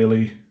didn't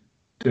really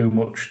do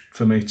much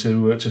for me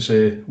to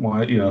say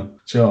why,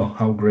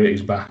 how great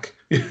he's back.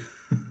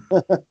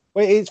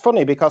 Well, it's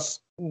funny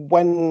because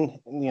when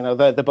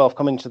they both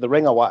come into the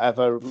ring or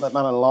whatever,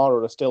 McMahon and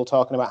Laura are still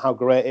talking about how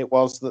great it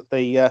was that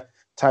the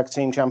tag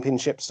team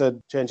championships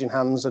changing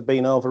hands had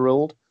been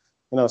overruled.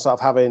 Sort of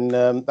having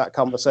that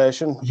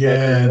conversation.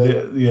 Yeah,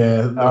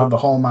 the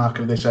hallmark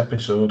of this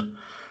episode,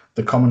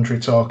 the commentary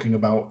talking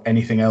about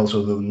anything else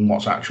other than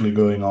what's actually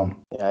going on.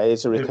 Yeah,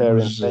 it's a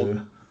recurring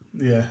thing.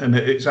 Yeah, and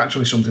it's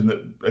actually something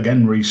that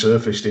again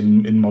resurfaced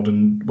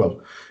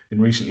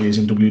in recent years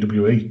in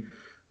WWE,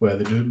 where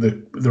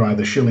they're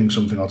either shilling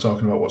something or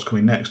talking about what's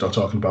coming next or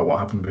talking about what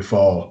happened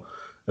before,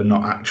 and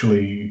not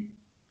actually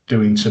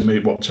doing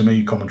what to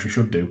me commentary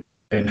should do,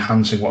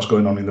 enhancing what's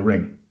going on in the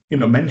ring.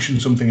 Mention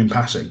something in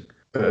passing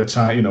at a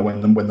time.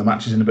 When the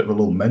match is in a bit of a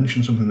lull,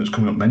 mention something that's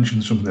coming up,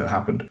 mention something that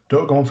happened.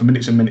 Don't go on for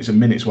minutes and minutes and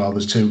minutes while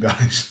there's two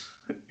guys,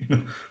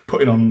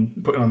 putting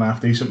on a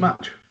half decent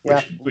match.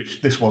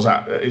 Which this was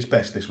at its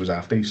best. This was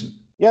half decent.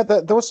 Yeah,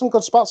 there was some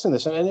good spots in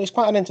this, and it's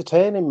quite an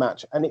entertaining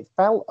match, and it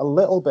felt a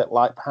little bit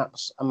like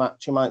perhaps a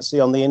match you might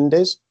see on the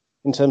Indies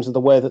in terms of the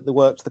way that they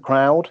worked the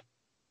crowd.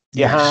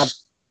 You had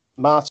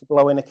Marty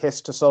blowing a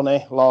kiss to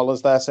Sonny.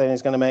 Lawler's there saying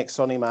he's going to make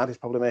Sonny mad. He's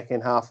probably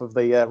making half of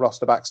the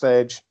roster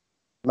backstage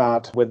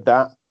mad with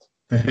that.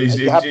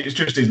 It's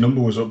just his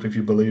number was up, if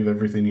you believe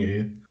everything you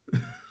hear.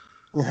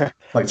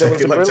 like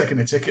taking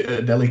a ticket at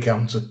a deli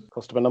counter.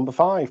 Customer number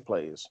 5,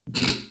 please.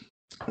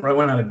 Right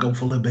when I had a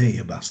gobful of beer,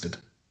 you bastard.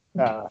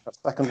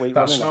 Second week.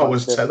 That snort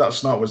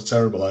was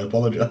terrible. I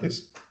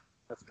apologise.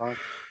 That's fine.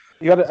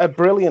 You had a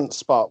brilliant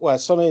spot where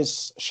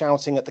Sonny's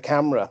shouting at the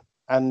camera,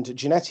 and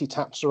Jannetty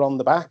taps her on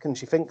the back, and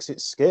she thinks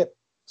it's Skip,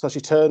 so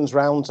she turns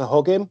round to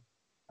hug him,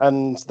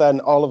 and then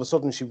all of a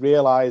sudden she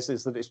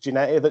realises that it's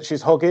Jannetty that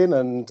she's hugging,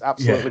 and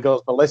absolutely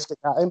goes ballistic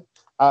at him.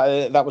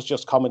 That was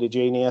just comedy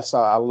genius.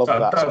 I love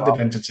that. That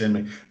did entertain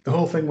me. The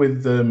whole thing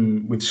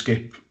with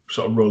Skip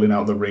sort of rolling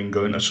out the ring,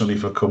 going to Sonny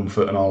for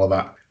comfort and all of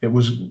that. It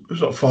was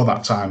sort of, for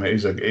that time, it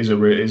is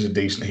a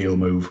decent heel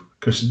move,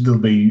 because there'll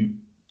be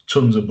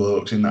tons of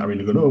blokes in that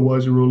arena going, oh, why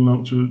is he rolling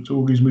out to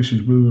hug his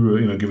missus?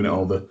 You know, giving it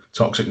all the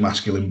toxic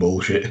masculine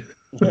bullshit.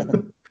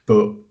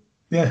 But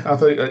yeah, I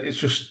think it's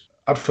just,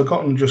 I'd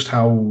forgotten just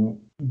how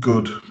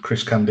good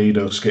Chris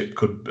Candido Skip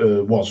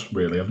was,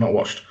 really. I've not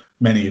watched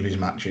many of his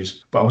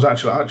matches, but I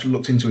actually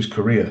looked into his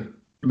career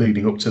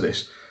leading up to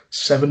this.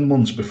 7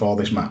 months before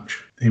this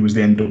match, he was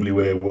the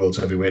NWA World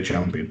Heavyweight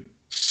Champion.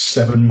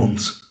 7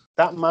 months.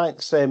 That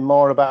might say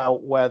more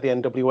about where the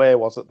NWA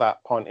was at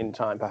that point in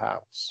time,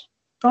 perhaps.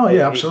 Oh,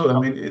 yeah, absolutely. I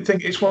mean, I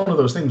think it's one of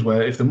those things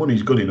where if the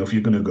money's good enough,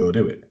 you're going to go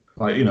do it.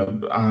 Like, you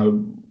know,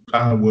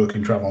 I work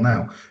in travel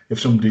now. If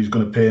somebody's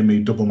going to pay me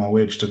double my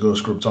wage to go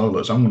scrub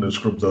toilets, I'm going to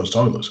scrub those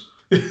toilets.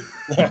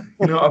 Yeah.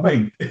 You know what I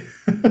mean?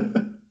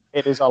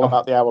 It is all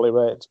about the hourly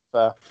rate.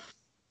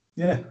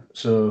 Yeah,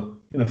 so,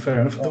 you know,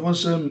 fair enough. There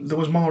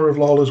was more of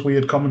Lawler's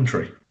weird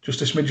commentary.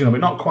 Just a smidgen of it.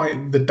 Not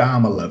quite the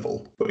Dharma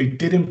level, but he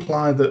did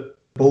imply that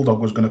Bulldog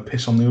was going to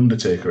piss on The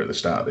Undertaker at the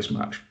start of this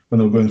match when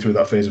they were going through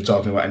that phase of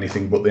talking about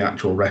anything but the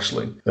actual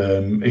wrestling.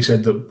 He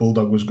said that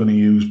Bulldog was going to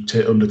use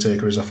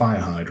Undertaker as a fire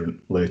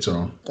hydrant later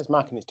on. It's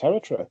marking his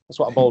territory. That's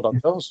what a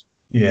Bulldog does.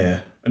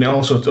 Yeah, and it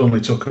also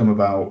only took him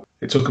about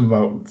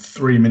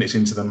 3 minutes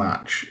into the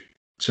match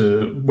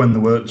to, when they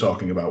weren't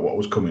talking about what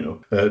was coming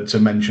up, to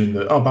mention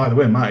that, oh, by the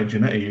way, Marty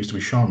Jannetty used to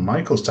be Shawn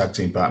Michaels' tag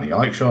team partner. You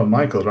like Shawn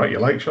Michaels, right? You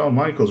like Shawn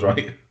Michaels,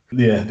 right?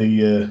 Yeah,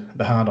 the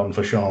hard-on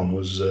for Shawn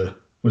was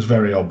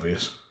very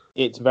obvious.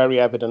 It's very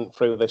evident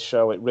through this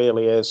show, it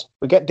really is.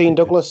 We get Dean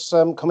Douglas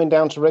coming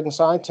down to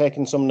ringside,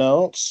 taking some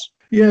notes.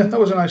 Yeah, that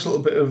was a nice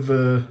little bit of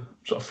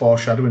sort of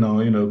foreshadowing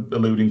or, you know,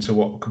 alluding to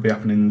what could be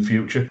happening in the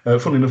future.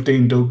 Funny enough,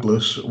 Dean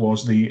Douglas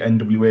was the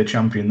NWA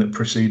champion that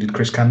preceded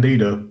Chris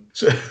Candido.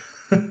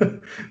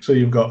 So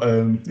you've got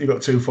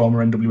two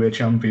former NWA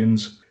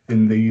champions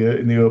in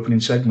the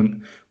opening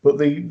segment, but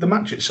the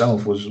match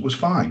itself was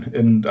fine,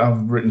 and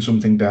I've written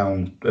something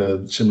down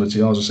similar to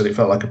yours. I said it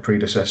felt like a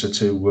predecessor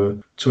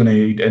to an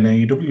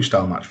AEW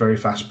style match, very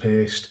fast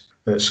paced.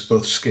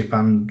 Both Skip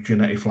and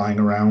Jannetty flying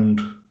around.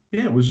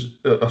 Yeah, it was.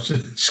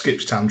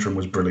 Skip's tantrum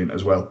was brilliant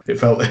as well. It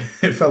felt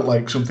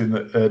like something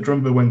that. Do you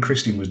remember when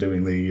Christine was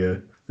doing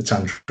the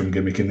tantrum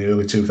gimmick in the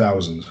early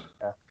 2000s?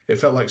 Yeah. It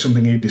felt like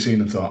something he'd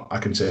seen and thought, I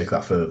can take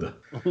that further.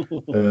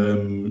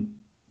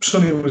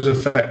 Sonny was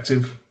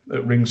effective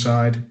at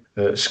ringside.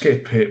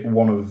 Skip hit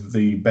one of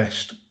the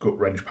best gut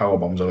wrench power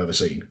bombs I've ever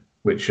seen,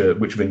 which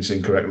Vince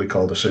incorrectly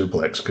called a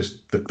suplex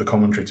because the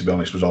commentary, to be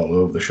honest, was all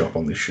over the shop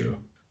on this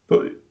show.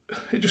 But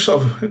it just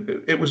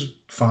it was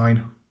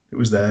fine. It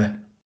was there.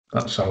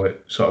 That's how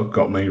it sort of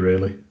got me,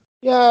 really.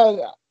 Yeah,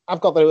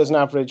 I've got that it was an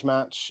average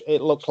match.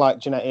 It looked like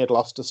Jannetty had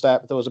lost a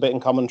step. There was a bit in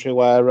commentary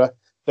where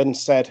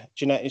Vince said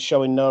Jannetty's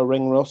showing no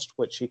ring rust,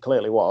 which he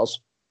clearly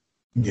was.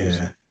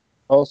 Yeah.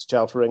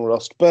 Post-child for ring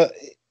rust. But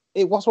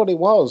it was what it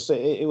was.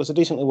 It was a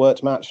decently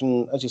worked match.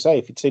 And as you say,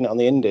 if you'd seen it on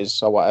the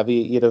Indies or whatever,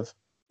 you'd have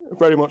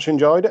very much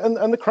enjoyed it.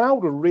 And the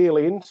crowd were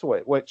really into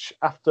it, which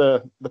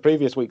after the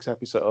previous week's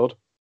episode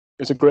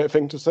is a great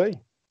thing to see.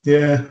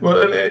 Yeah,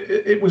 well,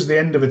 it was the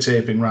end of a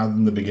taping rather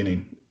than the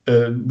beginning,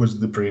 was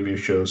the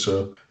previous show.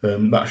 So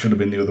that should have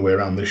been the other way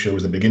around. This show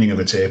was the beginning of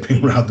a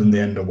taping rather than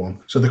the end of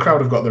one. So the crowd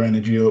have got their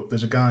energy up.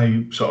 There's a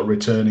guy sort of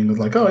returning with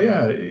like, oh,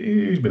 yeah,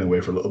 he's been away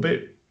for a little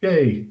bit.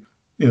 Yay.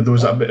 You know, there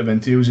was that bit of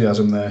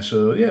enthusiasm there.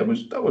 So, yeah,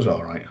 that was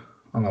all right.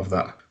 I'll have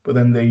that. But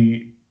then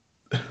the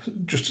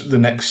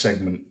next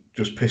segment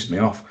just pissed me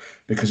off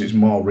because it's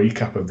more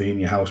recap of the In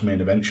Your House main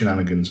event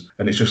shenanigans.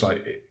 And it's just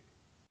like...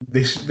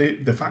 The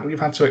fact that you've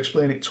had to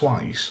explain it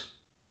twice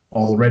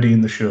already in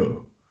the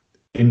show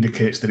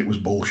indicates that it was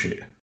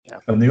bullshit. Yeah.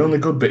 And the only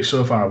good bit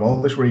so far of all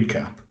this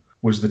recap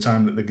was the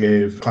time that they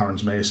gave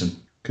Clarence Mason,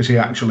 because he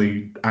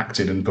actually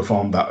acted and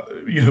performed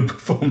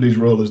his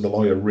role as the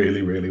lawyer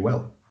really, really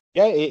well.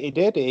 Yeah, he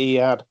did. He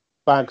had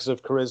bags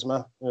of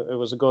charisma. It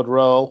was a good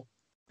role.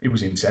 He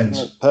was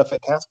intense.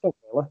 Perfect casting,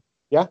 really.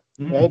 Yeah,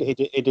 yeah,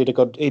 he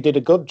did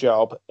a good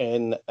job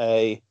in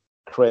a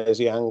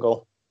crazy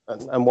angle.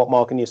 And what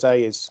more can you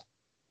say is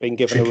being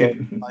given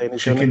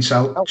chicken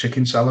salad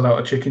out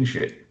of chicken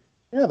shit.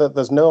 Yeah,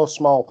 there's no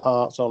small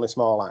parts, only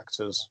small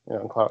actors. You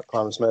know, and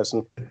Clarence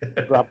Mason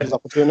grabbed his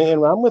opportunity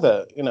and ran with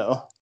it. You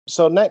know.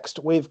 So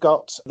next we've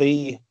got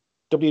the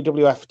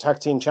WWF Tag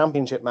Team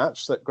Championship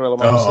match that Gorilla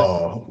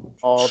Monsoon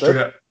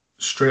ordered.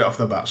 Straight off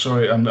the bat.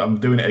 Sorry, I'm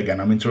doing it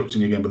again. I'm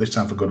interrupting you again, but this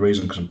time for good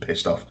reason because I'm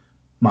pissed off.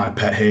 My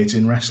pet hate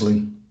in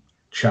wrestling.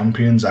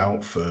 Champions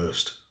out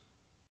first.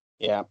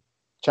 Yeah.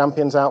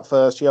 Champions out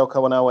first,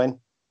 Yoko and Owen,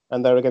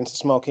 and they're against the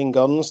Smoking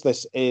Guns.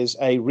 This is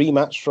a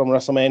rematch from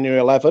WrestleMania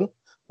 11,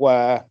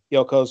 where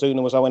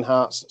Yokozuna was Owen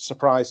Hart's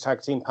surprise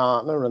tag team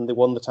partner, and they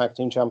won the tag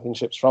team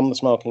championships from the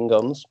Smoking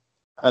Guns.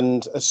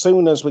 And as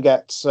soon as we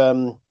get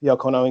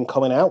Yoko and Owen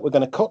coming out, we're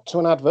going to cut to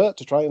an advert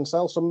to try and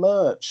sell some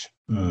merch.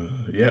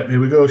 Here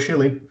we go,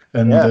 shilling.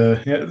 And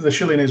the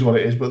shilling is what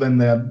it is, but then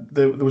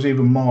there was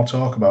even more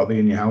talk about the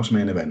In Your House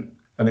main event.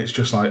 And it's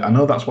just like, I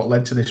know that's what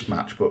led to this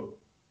match, but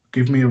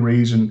give me a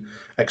reason,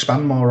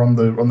 expand more on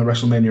the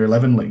WrestleMania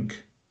 11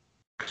 link.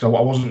 Because I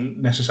wasn't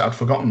necessarily, I'd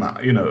forgotten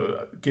that, you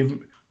know,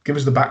 Give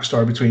us the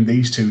backstory between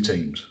these two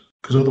teams,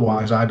 because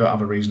otherwise I don't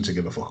have a reason to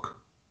give a fuck.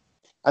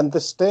 And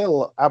they're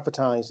still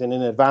advertising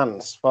in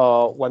advance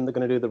for when they're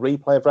going to do the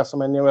replay of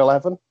WrestleMania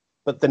 11,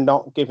 but they're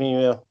not giving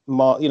you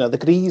more. They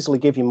could easily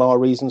give you more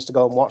reasons to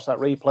go and watch that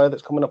replay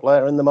that's coming up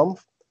later in the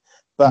month.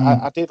 But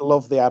I did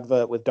love the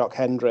advert with Doc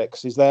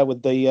Hendricks. He's there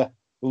with the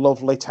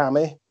lovely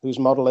Tammy, who's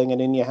modelling an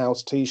In Your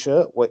House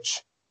T-shirt,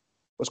 which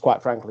was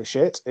quite frankly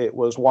shit. It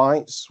was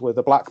whites with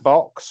a black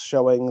box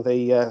showing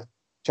the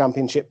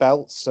championship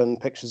belts and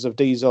pictures of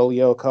Diesel,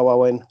 Yoko,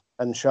 Owen,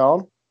 and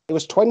Shawn. It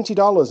was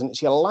 $20, and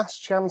it's your last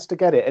chance to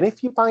get it. And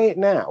if you buy it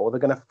now, they're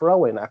going to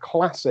throw in a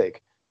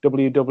classic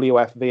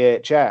WWF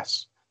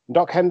VHS.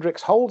 Doc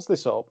Hendricks holds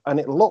this up, and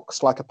it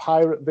looks like a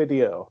pirate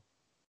video.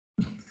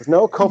 There's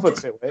no cover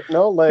to it,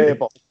 no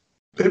label.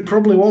 It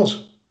probably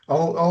was.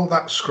 All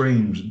that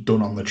screams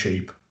done on the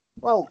cheap.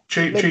 Well,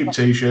 cheap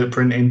T-shirt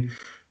printing.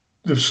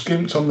 They've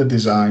skimped on the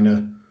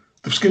designer.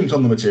 They've skimped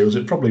on the materials.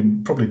 It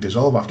probably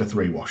dissolve after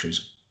 3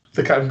 washes.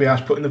 They can't even be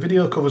asked putting the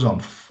video covers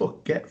on.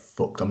 Get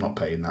fucked. I'm not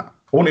paying that.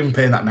 I won't even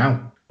pay that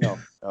now. No,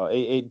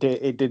 it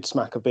did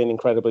smack of being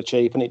incredibly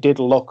cheap, and it did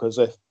look as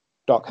if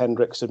Doc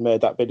Hendricks had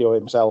made that video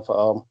himself at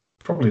home.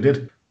 Probably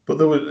did. But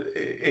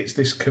it's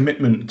this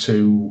commitment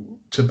to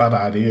bad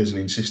ideas and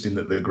insisting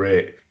that they're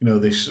great.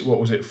 What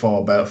was it?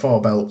 4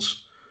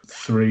 belts,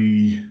 4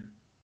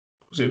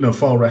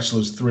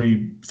 wrestlers,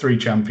 3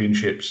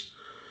 championships,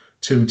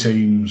 2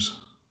 teams,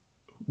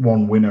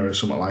 1 winner or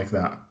something like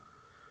that.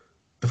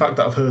 The fact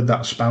that I've heard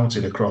that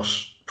spouted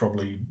across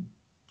probably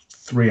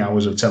 3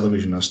 hours of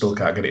television, I still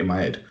can't get it in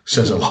my head,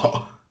 says a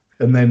lot.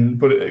 And then,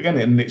 but again,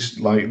 and it's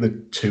like the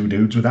 2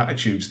 dudes with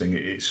attitudes thing.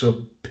 It's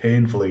so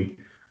painfully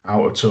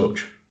out of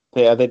touch.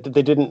 Yeah, they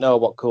didn't know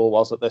what cool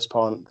was at this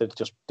point. They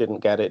just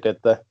didn't get it, did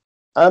they?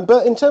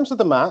 But in terms of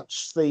the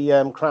match,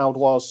 the crowd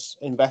was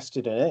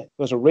invested in it. There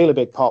was a really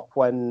big pop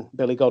when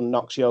Billy Gunn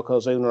knocks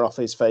Yokozuna off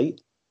his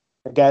feet.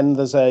 Again,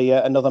 there's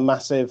another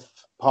massive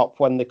pop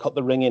when they cut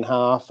the ring in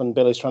half and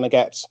Billy's trying to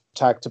get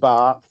tagged to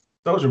Bart.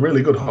 That was a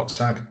really good hot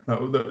tag.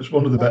 That was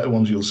one of the better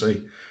ones you'll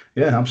see.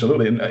 Yeah,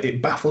 absolutely. And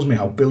it baffles me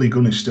how Billy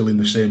Gunn is still in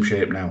the same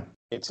shape now.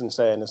 It's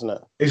insane, isn't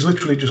it? He's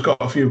literally just got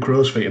a few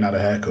crow's feet and had a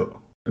haircut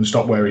and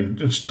stopped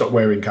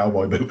wearing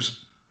cowboy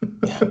boots.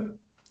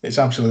 It's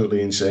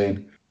absolutely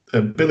insane.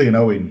 Billy and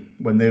Owen,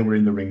 when they were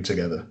in the ring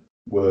together,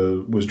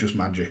 was just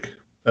magic.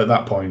 At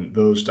that point,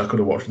 I could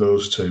have watched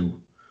those 2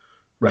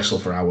 wrestle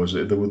for hours.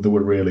 They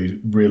were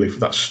really, really,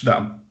 that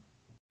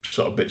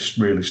sort of bit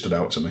really stood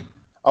out to me.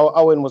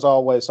 Owen was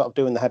always sort of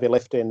doing the heavy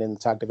lifting in the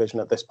tag division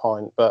at this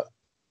point, but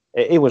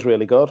it was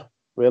really good,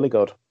 really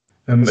good.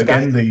 Again, I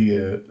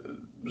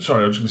was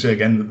going to say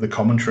again that the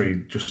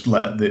commentary just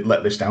let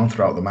this down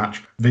throughout the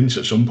match. Vince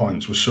at some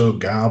points was so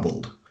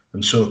garbled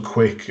and so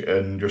quick,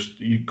 and just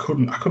I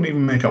couldn't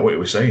even make out what he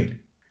was saying.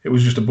 It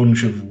was just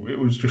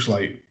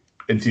like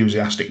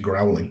enthusiastic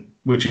growling,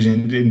 which is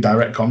in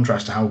direct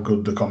contrast to how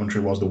good the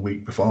commentary was the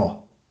week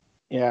before.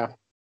 Yeah,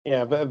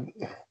 but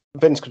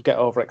Vince could get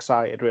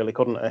overexcited, really,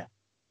 couldn't he?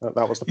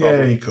 That was the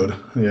problem. Yeah, he could.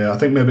 Yeah, I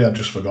think maybe I'd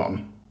just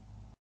forgotten.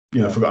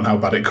 Forgotten how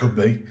bad it could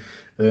be.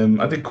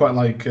 I did quite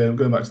like,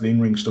 going back to the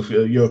in-ring stuff,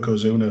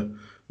 Yokozuna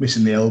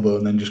missing the elbow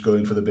and then just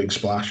going for the big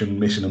splash and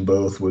missing them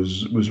both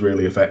was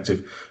really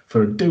effective.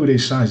 For a dude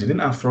his size, he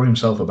didn't have to throw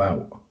himself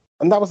about.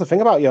 And that was the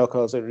thing about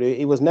Yokozuna.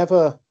 He was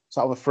never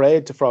sort of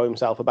afraid to throw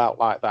himself about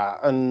like that.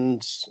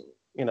 And,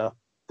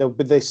 there would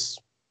be this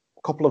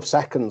couple of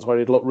seconds where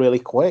he'd look really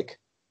quick.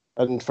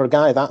 And for a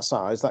guy that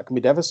size, that can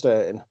be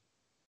devastating.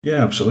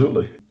 Yeah,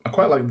 absolutely. I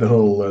quite like the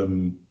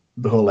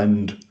whole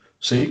end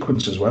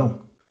sequence as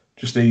well.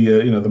 Just the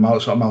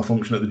sort of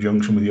malfunction at the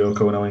junction with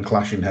Yoko and Owen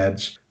clashing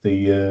heads.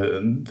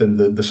 Then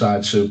the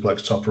side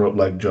suplex, topper up,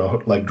 leg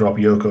drop,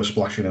 Yoko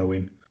splashing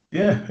Owen.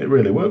 Yeah, it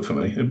really worked for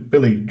me.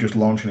 Billy just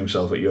launching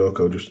himself at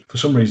Yoko just for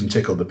some reason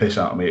tickled the piss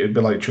out of me. It'd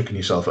be like chucking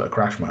yourself at a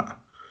crash mat.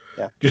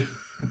 Yeah.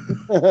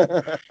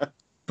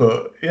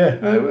 But yeah,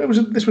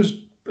 this was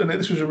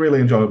a really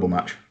enjoyable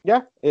match.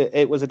 Yeah,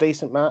 it was a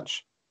decent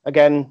match.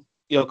 Again,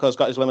 Yoko's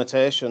got his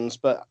limitations,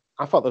 but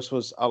I thought this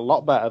was a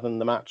lot better than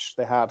the match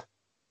they had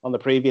on the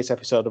previous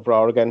episode of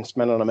Raw against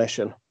Men on a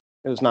Mission.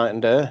 It was night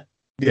and day.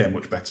 Yeah,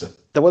 much better.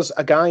 There was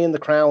a guy in the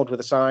crowd with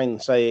a sign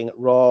saying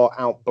Raw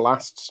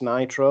outblasts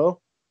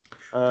Nitro.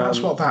 That's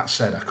what that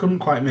said. I couldn't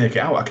quite make it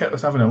out. I kept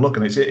having a look,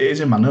 and it is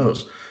in my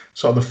notes.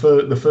 So the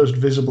first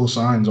visible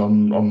signs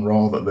on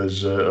Raw that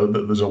there's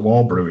a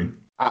war brewing.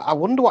 I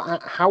wonder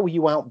how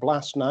you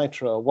outblast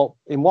Nitro.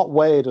 In what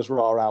way does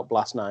Raw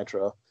outblast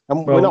Nitro?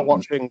 And we're not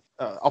watching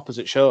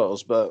opposite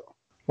shows, but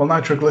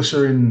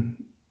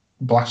nitroglycerin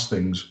blast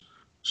things.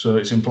 So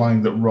it's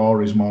implying that Raw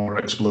is more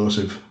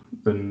explosive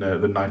than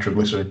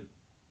nitroglycerin.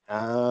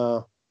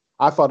 I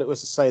thought it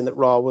was saying that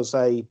Raw was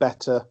a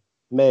better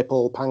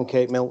maple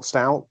pancake milk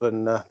stout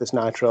than this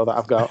Nitro that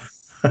I've got.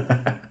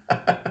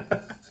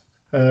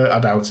 I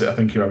doubt it. I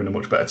think you're having a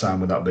much better time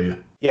with that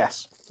beer.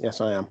 Yes,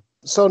 I am.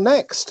 So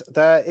next,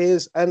 there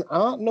is an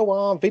Art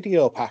Noir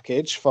video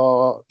package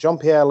for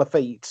Jean-Pierre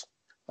Lafitte,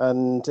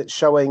 and it's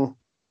showing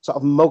sort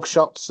of mug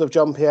shots of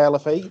Jean-Pierre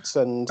Lafitte.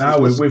 And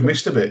we've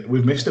missed a bit.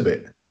 We've missed a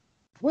bit.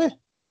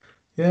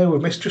 Yeah,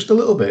 we've missed just a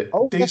little bit.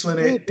 Oh, Diesel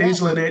yes, and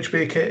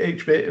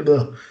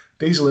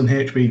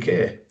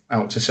HBK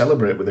out to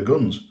celebrate with the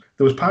guns.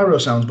 There was pyro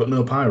sounds, but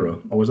no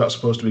pyro. Or was that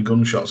supposed to be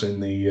gunshots in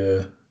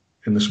the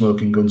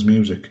Smoking Guns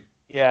music?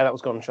 Yeah, that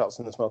was gunshots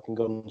in the Smoking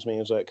Guns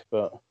music,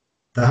 but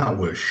that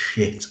was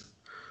shit.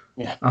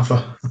 Yeah, I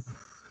thought.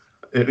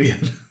 I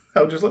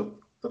was just like,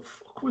 the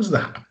fuck was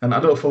that? And I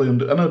don't fully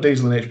I know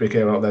Diesel and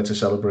HBK are out there to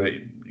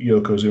celebrate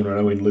Yokozuna and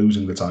Owen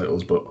losing the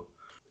titles, but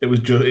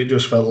it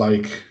just felt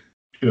like,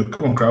 come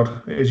on,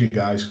 crowd, here's you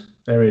guys.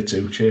 They're here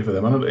too. Cheer for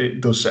them. I know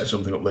it does set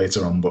something up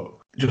later on, but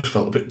it just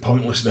felt a bit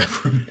pointless there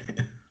for a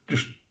minute.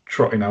 Just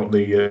trotting out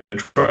the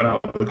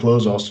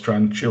clothes horse to try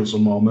and chill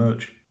some more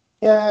merch.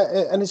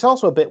 Yeah, and it's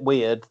also a bit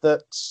weird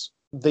that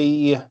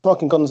the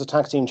Smoking Guns are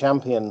tag team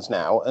champions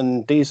now,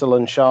 and Diesel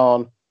and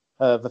Shawn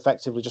have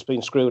effectively just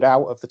been screwed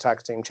out of the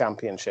tag team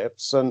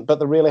championships, but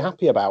they're really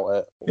happy about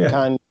it.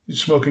 Yeah,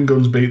 Smoking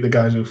Guns beat the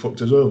guys who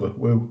fucked us over.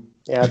 Woo.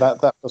 Yeah,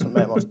 that doesn't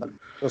make much sense.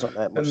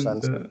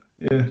 Sense.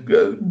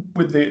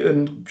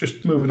 And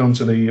just moving on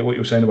to what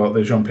you were saying about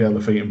the Jean-Pierre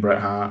Lafitte and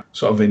Bret Hart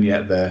sort of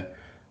vignette there,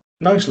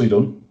 nicely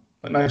done,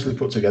 nicely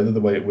put together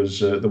the way it was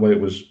sort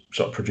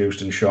of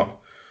produced and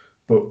shot.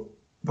 But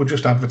they're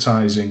just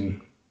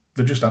advertising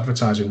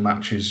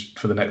matches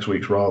for the next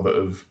week's Raw that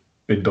have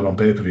been done on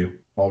pay-per-view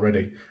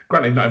already.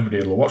 Granted, not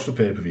everybody will watch the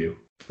pay-per-view,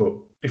 but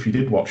if you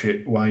did watch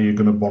it, why are you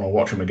going to want to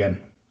watch them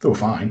again? They were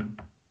fine,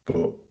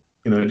 but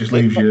it just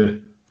leaves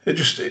you.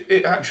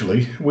 It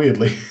actually,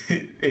 weirdly,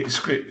 it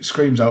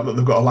screams out that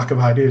they've got a lack of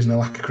ideas and a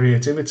lack of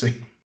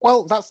creativity.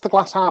 Well, that's the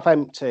glass half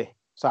empty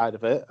side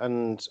of it,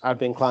 and I'd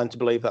be inclined to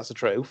believe that's the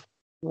truth.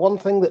 One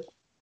thing that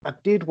I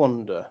did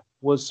wonder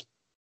was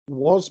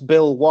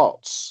Bill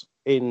Watts,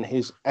 in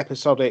his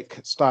episodic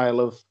style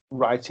of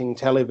writing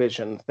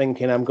television,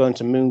 thinking I'm going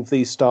to move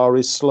these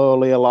stories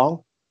slowly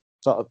along,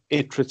 sort of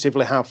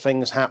iteratively have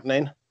things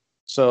happening,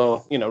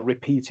 so,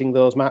 repeating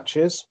those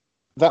matches.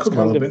 That's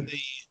kind of the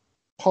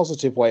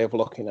positive way of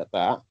looking at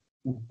that,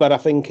 but I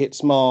think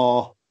it's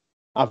more,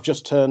 I've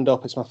just turned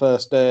up, it's my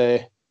first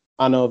day,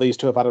 I know these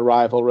two have had a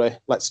rivalry,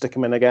 let's stick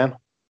them in again.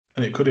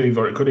 And it could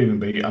even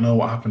be, I know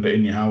what happened at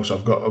In Your House,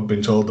 I've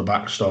been told the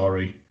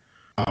backstory,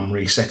 I'm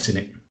resetting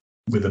it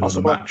with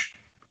another match.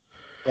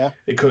 Yeah,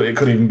 it could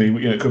even be,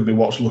 it could be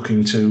what's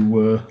looking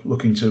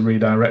to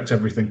redirect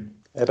everything.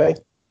 Maybe.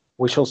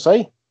 We shall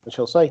see.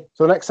 So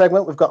the next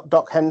segment, we've got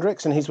Doc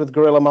Hendricks, and he's with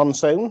Gorilla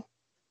Monsoon.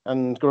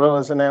 And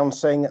Gorilla's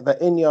announcing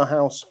that in Your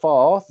House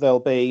 4, there'll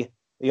be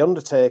The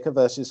Undertaker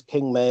versus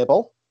King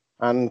Mabel.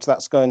 And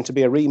that's going to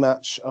be a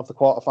rematch of the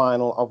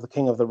quarterfinal of the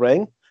King of the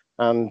Ring.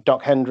 And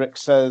Doc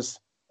Hendricks says,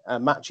 a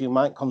match you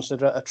might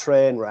consider a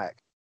train wreck.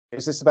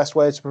 Is this the best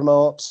way to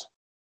promote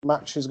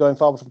matches going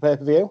forward for the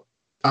pay-per-view?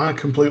 I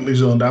completely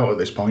zoned out at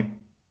this point.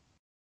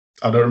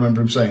 I don't remember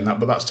him saying that,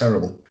 but that's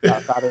terrible.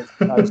 That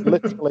is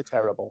literally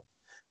terrible.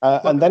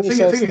 And then he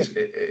says...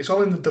 It's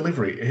all in the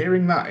delivery.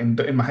 Hearing that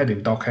in my head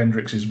in Doc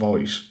Hendricks'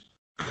 voice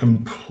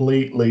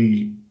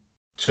completely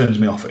turns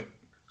me off it.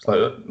 It's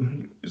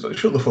like,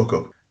 shut the fuck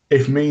up.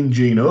 If Mean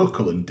Gene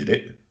Okerlund did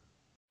it,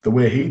 the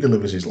way he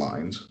delivers his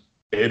lines,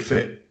 it'd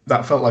fit.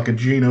 That felt like a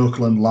Gene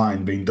Okerlund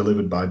line being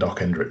delivered by Doc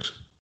Hendricks,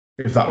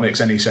 if that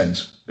makes any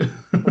sense.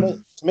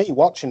 To me,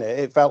 watching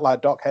it felt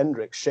like Doc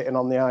Hendricks shitting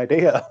on the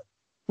idea.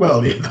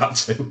 Well, yeah, that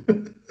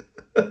too.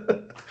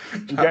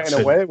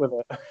 Getting away with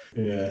it.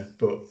 Yeah,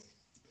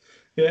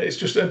 it's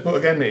just, but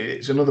again,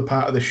 it's another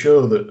part of the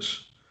show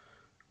that's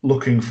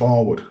looking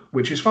forward,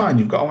 which is fine.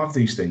 You've got to have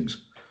these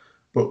things,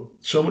 but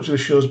so much of the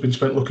show's been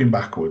spent looking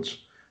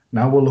backwards.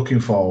 Now we're looking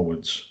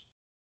forwards.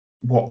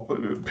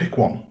 Pick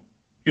one.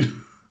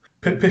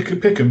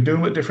 Pick them. Do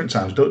them at different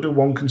times. Don't do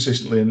one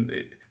consistently. And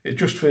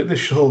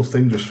this whole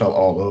thing just felt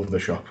all over the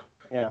shop.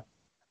 Yeah,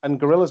 and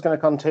Gorilla's going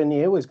to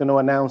continue. He's going to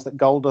announce that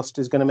Goldust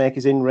is going to make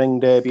his in-ring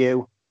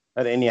debut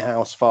at In Your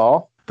House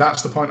 4.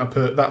 That's the point.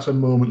 That's a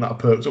moment that I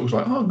perked up. Was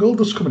like, oh,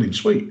 Goldust's coming in,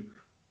 sweet.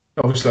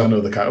 Obviously, we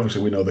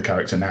know the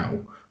character now.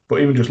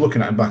 But even just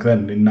looking at him back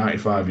then in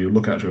 '95, you're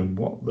looking at him,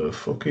 what the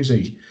fuck is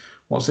he?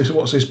 What's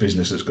this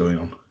business that's going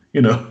on?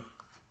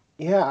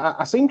 Yeah,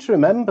 I seem to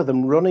remember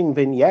them running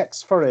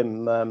vignettes for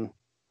him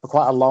for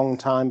quite a long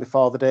time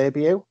before the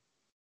debut.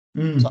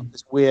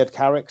 This weird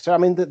character. I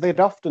mean, they'd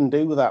often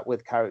do that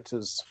with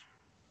characters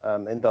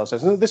in those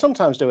days. They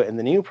sometimes do it in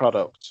the new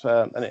product,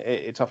 and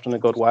it's often a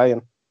good way.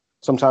 And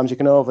sometimes you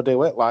can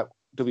overdo it, like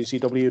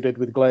WCW did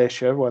with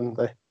Glacier when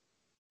they...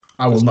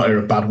 I will not hear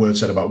a bad word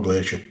said about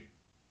Glacier.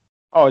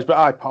 Oh, but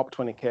I popped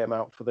when he came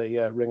out for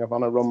the Ring of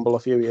Honor Rumble a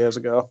few years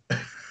ago.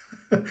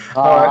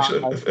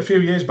 Actually, a few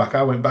years back,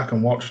 I went back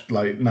and watched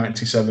like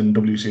 '97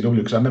 WCW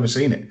because I'd never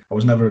seen it. I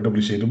was never a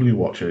WCW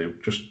watcher.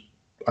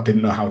 I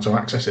didn't know how to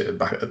access it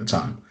back at the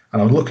time.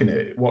 And I was looking at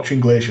it, watching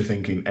Glacier,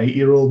 thinking,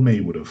 8-year-old me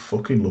would have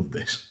fucking loved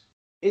this.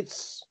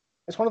 It's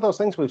one of those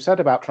things we've said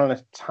about trying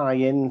to tie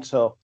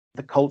into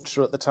the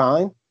culture at the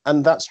time,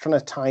 and that's trying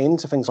to tie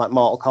into things like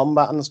Mortal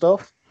Kombat and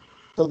stuff.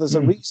 So there's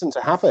a reason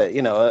to have it.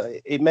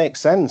 It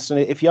makes sense. And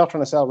if you're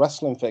trying to sell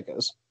wrestling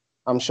figures,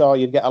 I'm sure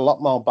you'd get a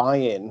lot more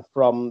buy-in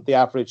from the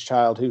average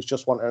child who's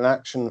just wanting an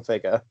action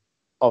figure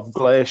of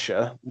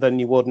Glacier than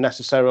you would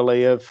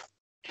necessarily of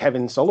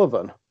Kevin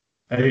Sullivan.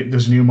 Hey,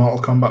 there's a new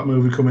Mortal Kombat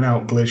movie coming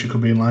out. Glacier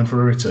could be in line for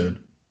a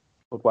return.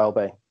 Could well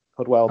be.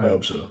 I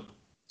hope so.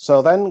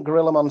 So then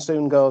Gorilla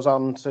Monsoon goes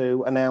on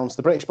to announce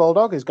the British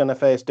Bulldog is going to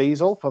face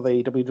Diesel for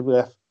the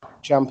WWF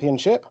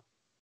Championship.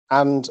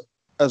 And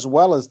as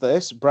well as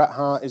this, Bret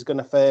Hart is going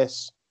to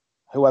face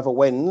whoever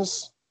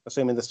wins,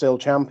 assuming they're still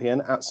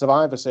champion, at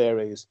Survivor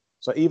Series.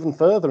 So even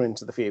further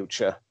into the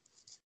future.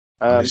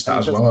 I'd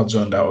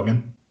zoned out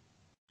again.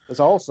 There's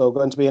also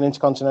going to be an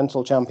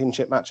Intercontinental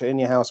Championship match at In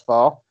Your House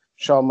 4,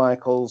 Shawn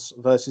Michaels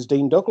versus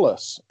Dean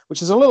Douglas,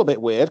 which is a little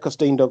bit weird because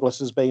Dean Douglas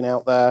has been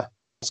out there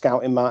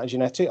scouting Marty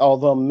Jannetty,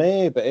 although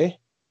maybe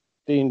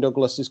Dean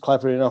Douglas is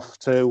clever enough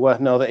to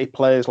know that he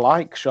plays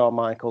like Shawn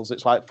Michaels.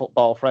 It's like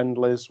football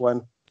friendlies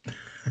when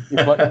you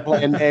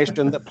play a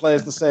nation that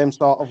plays the same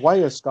sort of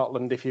way as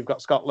Scotland if you've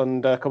got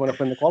Scotland coming up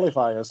in the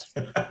qualifiers.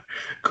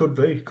 Could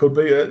be.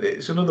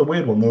 It's another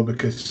weird one, though,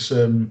 because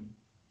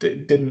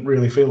it didn't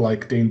really feel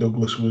like Dean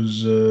Douglas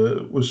was...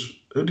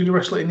 Who did he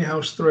wrestle at In Your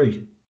House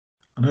 3?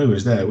 I know he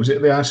was there. Was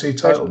it the IC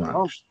title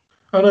match?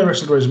 Oh, no, he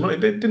wrestled Razor Money.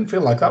 It didn't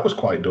feel like that was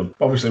quite done.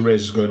 Obviously,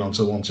 Razor's going on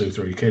to 1, 2,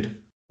 3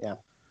 Kid.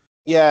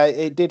 Yeah,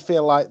 it did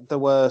feel like there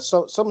were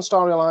some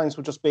storylines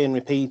were just being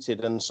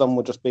repeated and some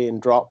were just being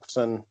dropped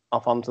and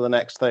off onto the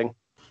next thing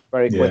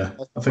very quickly. Yeah,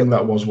 I think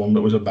that was one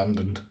that was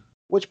abandoned.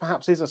 Which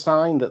perhaps is a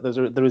sign that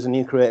there is a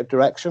new creative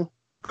direction.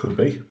 Could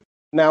be.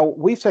 Now,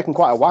 we've taken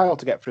quite a while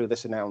to get through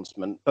this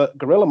announcement, but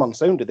Gorilla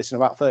Monsoon did this in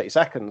about 30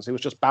 seconds. It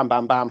was just bam,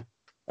 bam, bam.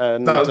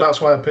 And that's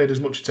why I paid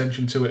as much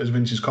attention to it as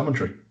Vince's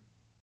commentary.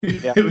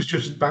 Yeah. It was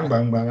just bang,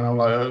 bang, bang, and I'm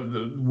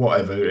like,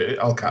 whatever,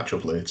 I'll catch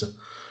up later.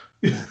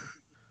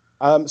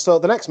 So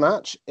the next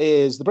match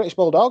is the British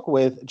Bulldog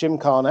with Jim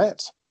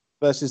Cornette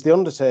versus The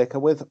Undertaker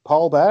with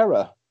Paul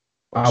Bearer.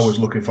 I was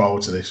looking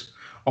forward to this.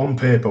 On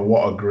paper,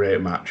 what a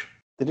great match.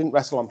 They didn't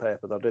wrestle on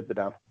paper, though, did they,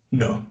 Dan?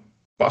 No.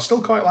 But I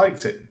still quite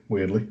liked it,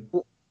 weirdly.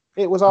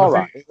 It was all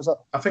right.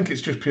 I think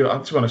it's just pure,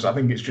 to be honest, I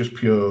think it's just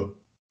pure,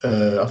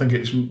 I think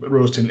it's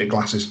rose-tinted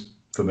glasses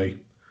for me,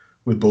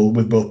 with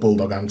both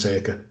Bulldog and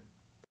Taker.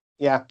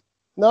 Yeah.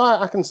 No,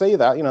 I can see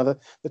that.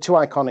 The two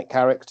iconic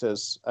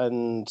characters,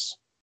 and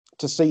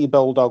to see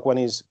Bulldog when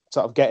he's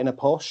sort of getting a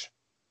push.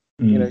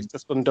 He's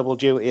just done double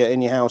duty at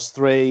In Your House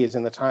 3. He's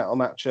in the title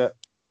match at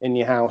In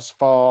Your House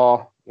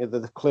 4.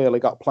 They've clearly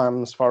got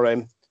plans for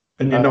him.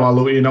 And I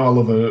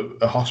love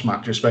a Hoss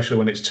match, especially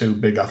when it's two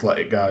big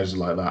athletic guys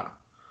like that.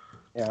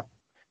 Yeah.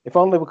 If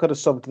only we could have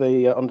subbed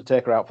the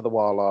Undertaker out for the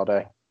Warlord,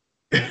 eh?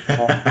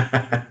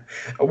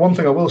 One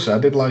thing I will say, I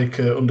did like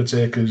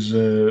Undertaker's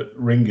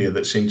ring gear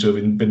that seemed to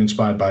have been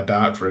inspired by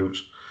Dark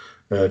Fruits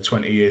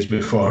 20 years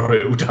before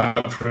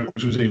Dark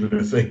Fruits was even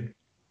a thing.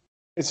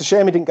 It's a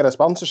shame he didn't get a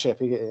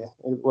sponsorship. It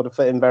would have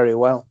fit in very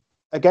well.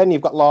 Again,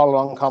 you've got Lawler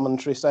on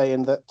commentary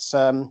saying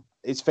that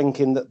he's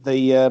thinking that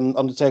the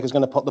Undertaker's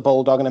going to put the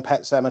Bulldog in a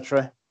pet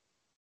cemetery.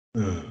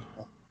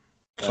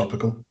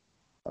 Topical.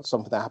 That's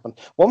something that happened.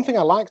 One thing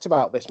I liked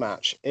about this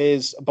match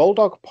is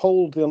Bulldog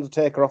pulled the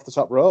Undertaker off the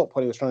top rope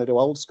when he was trying to do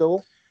old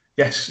school.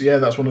 Yes, yeah,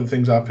 that's one of the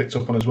things I picked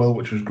up on as well,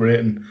 which was great.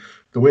 And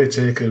the way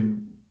Taker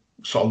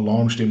sort of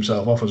launched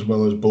himself off, as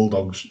well as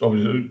Bulldog's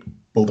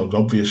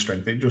obvious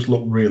strength, it just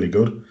looked really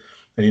good.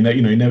 And he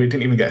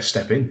didn't even get a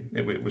step in.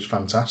 It was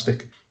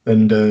fantastic.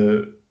 And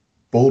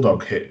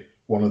Bulldog hit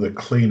one of the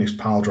cleanest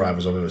pile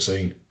drivers I've ever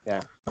seen.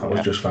 Yeah, that was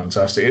just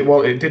fantastic.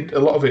 It did a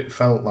lot of it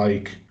felt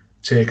like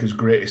Taker's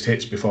greatest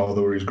hits before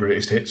they were his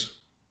greatest hits.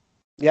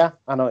 Yeah,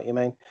 I know what you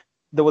mean.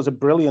 There was a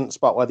brilliant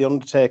spot where the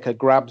Undertaker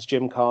grabs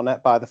Jim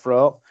Cornette by the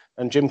throat,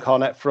 and Jim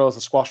Cornette throws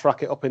the squash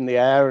racket up in the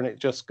air, and it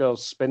just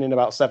goes spinning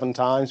about 7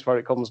 times before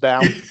it comes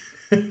down.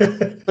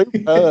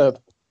 Superb.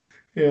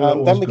 Yeah,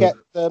 then we get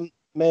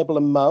Mabel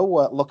and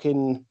Mo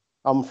looking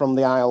on from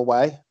the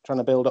aisleway, trying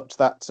to build up to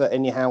that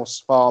In Your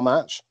House 4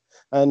 match.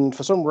 And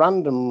for some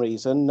random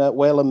reason,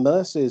 Waylon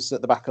Mercy's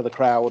at the back of the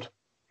crowd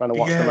trying to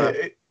watch the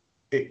match.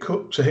 It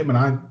cut to him, and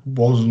I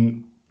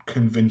wasn't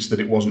convinced that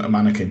it wasn't a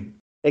mannequin.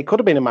 It could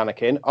have been a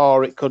mannequin,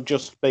 or it could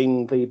just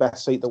been the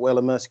best seat that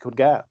Waylon Mercy could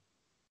get.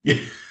 Yeah,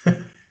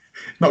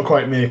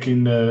 not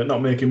making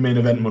main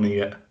event money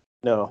yet.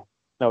 No,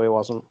 he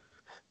wasn't.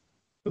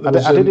 There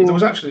was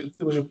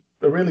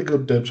a really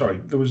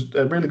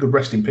good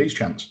rest in peace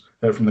chance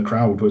from the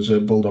crowd as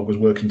Bulldog was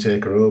working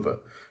Taker over,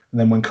 and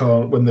then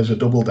when there's a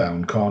double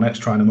down, Cornette's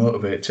trying to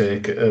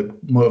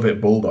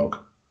motivate Bulldog.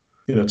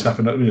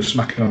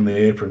 Smacking on the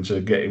apron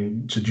to get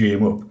him to G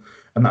him up,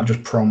 and that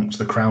just prompts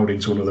the crowd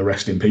into another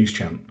rest in peace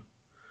chant.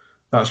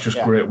 That's just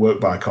great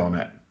work by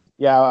Cornette.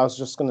 Yeah, I was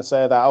just going to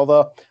say that.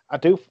 Although I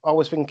do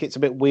always think it's a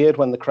bit weird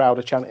when the crowd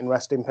are chanting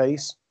 "Rest in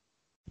peace."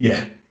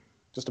 Yeah,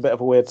 just a bit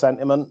of a weird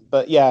sentiment.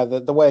 But yeah,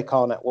 the way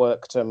Cornette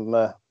worked him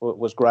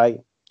was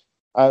great.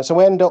 So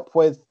we end up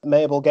with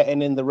Mabel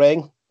getting in the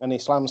ring, and he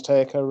slams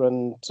Taker,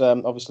 and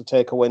obviously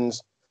Taker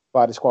wins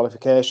by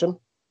disqualification.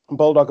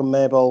 Bulldog and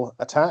Mabel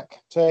attack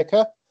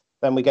Taker.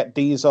 Then we get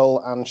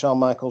Diesel and Shawn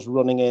Michaels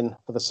running in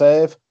for the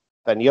save.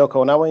 Then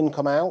Yoko and Owen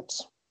come out.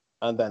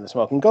 And then the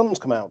Smoking Guns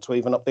come out to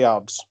even up the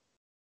odds.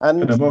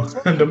 And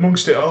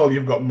amongst it all,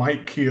 you've got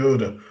Mike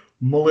Chioda,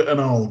 mullet and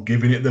all,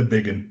 giving it the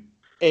big un.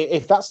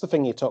 If that's the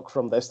thing you took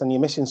from this, then you're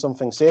missing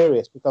something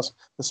serious, because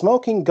the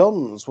Smoking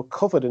Guns were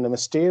covered in a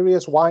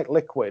mysterious white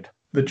liquid.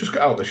 They just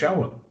got out of the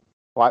shower.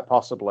 Quite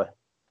possibly.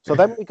 So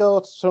then we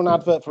go to an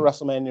advert for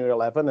WrestleMania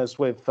 11, as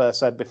we've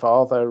said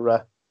before.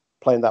 They're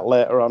playing that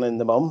later on in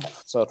the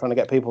month, so trying to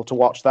get people to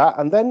watch that.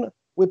 And then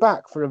we're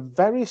back for a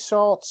very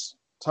short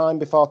time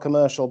before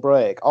commercial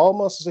break,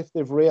 almost as if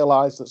they've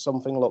realised that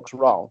something looks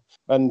wrong.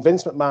 And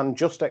Vince McMahon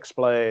just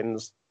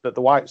explains that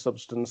the white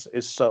substance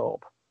is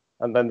soap.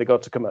 And then they go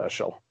to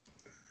commercial.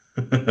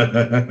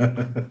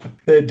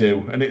 They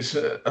do. And it's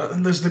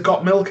and there's the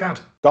Got Milk ad.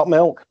 Got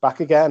Milk,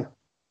 back again.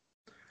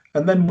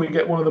 And then we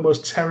get one of the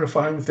most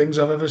terrifying things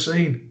I've ever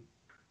seen.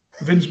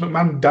 Vince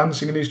McMahon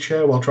dancing in his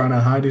chair while trying to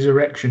hide his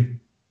erection.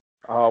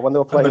 Oh, when they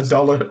were playing...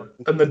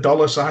 And the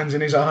dollar signs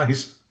in his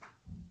eyes.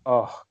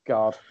 Oh,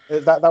 God.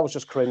 That was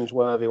just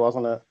cringe-worthy,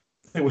 wasn't it?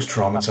 It was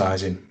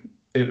traumatising.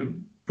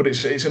 But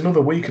it's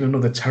another week and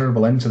another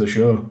terrible end to the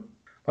show.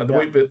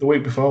 Like the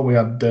week before, we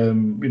had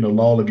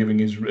Lawler giving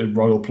his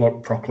royal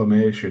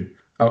proclamation.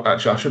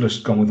 Actually, I should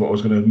have gone with what I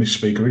was going to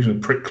misspeak originally,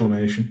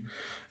 proclamation.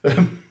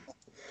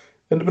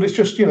 But it's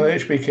just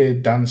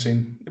HBK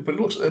dancing. But it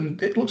looks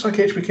like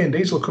HBK and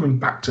Diesel are coming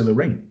back to the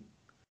ring.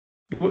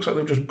 It looks like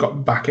they've just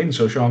got back in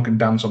so Shawn can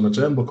dance on the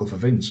turnbuckle for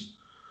Vince.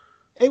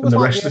 It was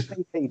like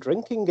the MVP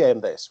drinking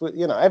game. This,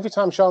 every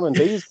time Shawn and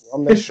Diesel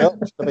on this show,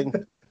 they've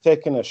been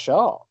taking a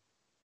shot.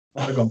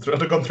 I'd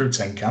have gone through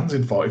 10 cans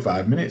in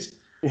 45 minutes.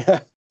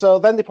 Yeah. So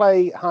then they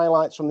play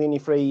highlights from the Indy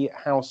Free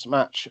house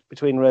match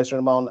between Razor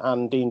Ramon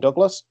and Dean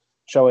Douglas,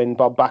 showing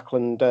Bob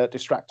Backlund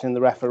distracting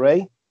the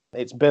referee.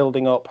 It's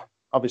building up,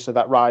 obviously,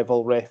 that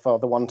rivalry for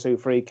the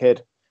 1-2-3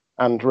 Kid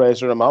and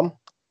Razor Ramon.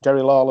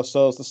 Jerry Lawler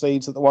sows the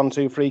seeds that the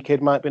 1-2-3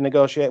 Kid might be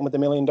negotiating with the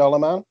 $1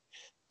 Million Man.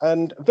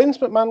 And Vince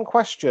McMahon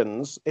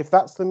questions if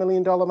that's the $1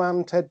 Million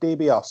Man, Ted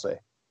DiBiase.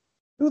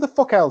 Who the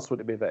fuck else would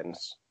it be,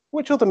 Vince?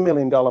 Which other $1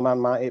 Million Man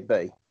might it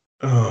be?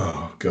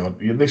 Oh, God.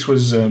 Yeah, this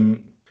was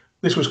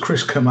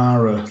Chris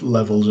Kamara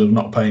levels of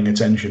not paying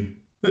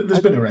attention.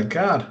 There's been a red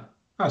card.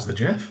 That's the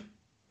Jeff.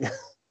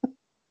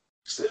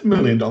 It's the $1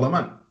 Million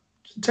Man.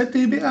 Ted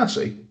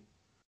DiBiase.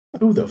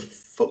 Who the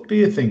fuck do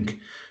you think?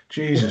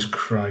 Jesus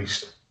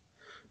Christ.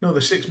 No, the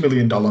 $6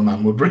 Million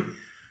Man would bring...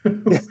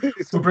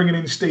 We're bringing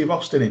in Steve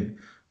Austin in.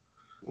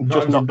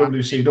 Not from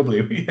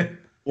WCW.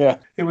 Yeah.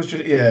 It was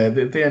just... Yeah,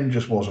 the end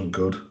just wasn't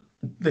good.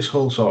 This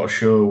whole sort of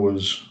show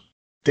was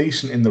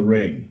decent in the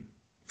ring,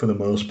 for the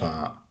most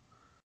part,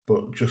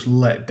 but just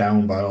let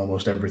down by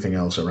almost everything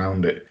else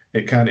around it.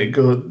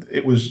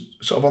 It was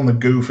sort of on the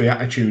goofy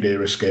Attitude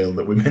Era scale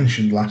that we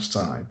mentioned last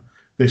time.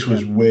 This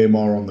was way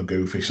more on the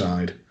goofy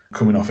side,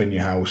 coming off In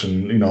Your House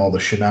and all the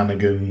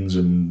shenanigans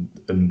and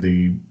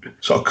the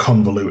sort of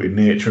convoluted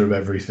nature of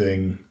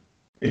everything.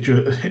 It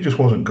just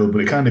wasn't good, but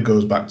it kind of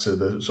goes back to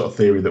the sort of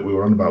theory that we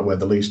were on about, where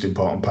the least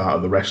important part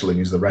of the wrestling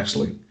is the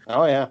wrestling.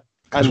 Oh yeah,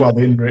 because while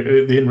the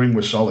in-ring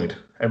was solid,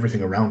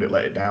 everything around it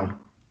let it down.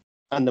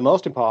 And the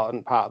most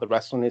important part of the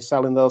wrestling is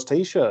selling those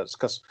T-shirts,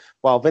 because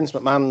while Vince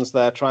McMahon's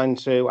there trying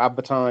to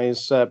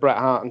advertise Bret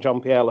Hart and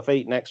Jean-Pierre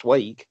Lafitte next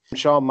week,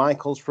 Shawn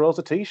Michaels throws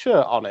a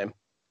T-shirt on him.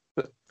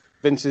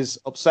 Vince is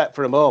upset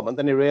for a moment,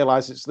 then he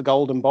realises it's the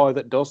Golden Boy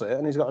that does it,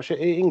 and he's got a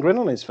shit-eating grin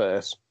on his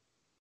face.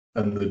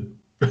 And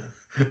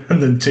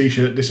the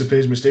T-shirt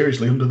disappears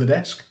mysteriously under the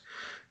desk.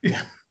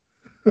 Yeah.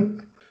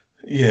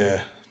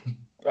 Yeah.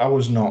 I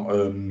was not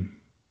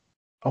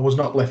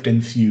left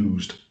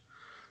enthused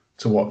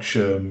to watch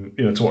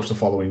the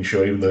following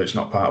show, even though it's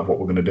not part of what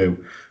we're going to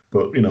do.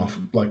 But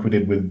like we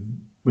did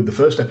with the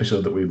first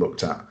episode that we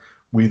looked at,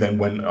 we then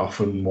went off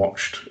and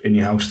watched In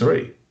Your House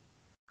 3.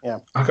 Yeah,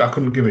 I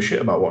couldn't give a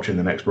shit about watching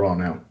the next Raw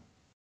now.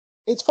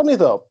 It's funny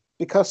though,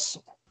 because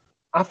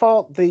I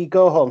thought the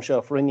Go Home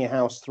show for In Your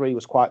House 3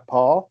 was quite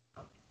poor,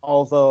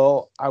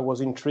 although I was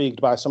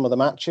intrigued by some of the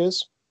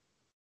matches,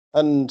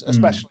 and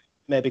especially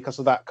maybe because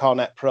of that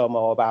Cornette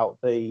promo about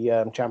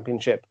the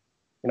championship.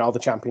 All the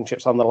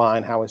championships on the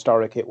line, how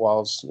historic it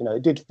was.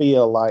 It did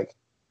feel like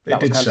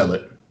it did sell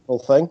it. Whole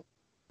thing,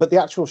 but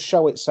the actual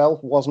show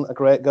itself wasn't a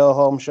great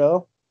go-home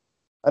show.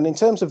 And in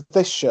terms of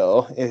this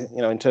show,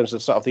 in terms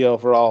of sort of the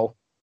overall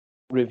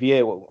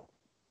review,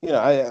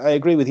 I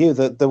agree with you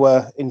that there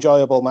were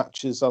enjoyable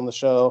matches on the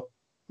show,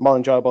 more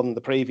enjoyable than the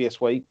previous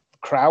week. The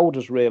crowd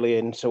was really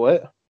into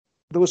it.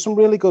 There was some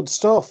really good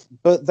stuff,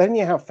 but then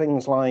you have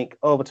things like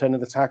overturning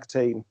the tag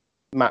team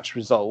match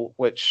result,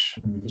 which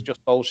was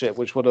just bullshit,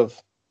 which would have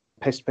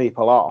pissed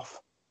people off.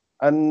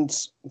 And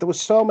there were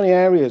so many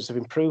areas of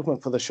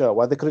improvement for the show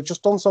where they could have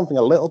just done something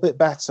a little bit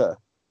better,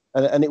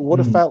 and it would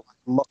have felt like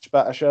a much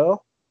better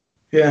show.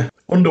 Yeah,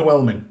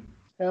 underwhelming.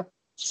 Yeah.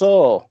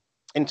 So,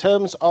 in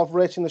terms of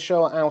rating the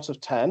show out of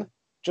 10,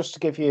 just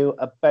to give you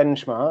a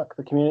benchmark,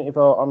 the community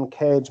vote on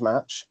Cage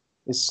Match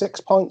is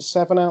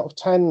 6.7 out of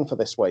 10 for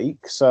this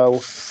week.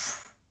 So,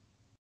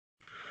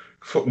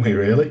 Fuck me,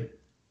 really.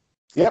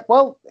 Yeah,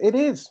 well, it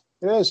is.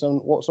 It is.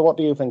 And what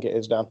do you think it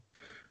is, Dan?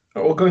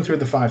 Well, going through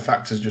the 5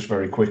 factors just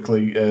very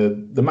quickly.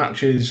 The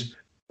matches,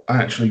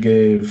 I actually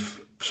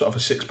gave sort of a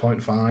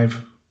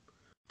 6.5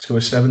 to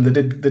a 7.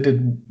 They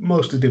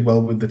mostly did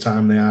well with the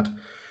time they had.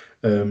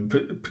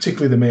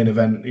 Particularly the main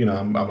event. You know,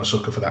 I'm a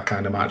sucker for that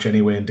kind of match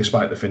anyway. And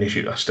despite the finish,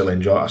 I still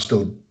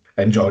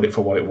enjoyed it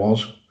for what it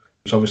was.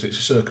 So obviously it's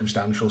a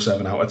circumstantial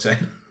 7 out of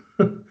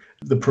 10.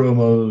 The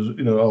promos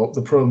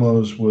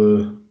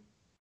were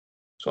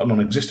sort of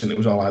non-existent. It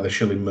was all either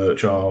shilling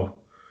merch or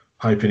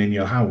hyping in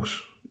your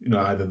house. You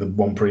know, either the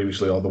one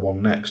previously or the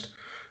one next.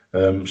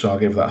 So I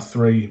gave that a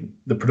 3.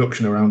 The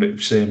production around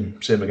it, same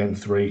again,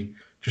 3.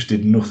 Just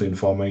did nothing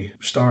for me.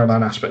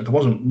 Storyline aspect, there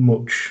wasn't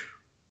much.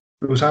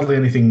 There was hardly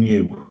anything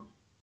new.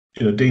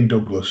 You know, Dean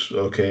Douglas,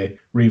 okay.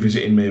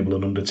 Revisiting Mabel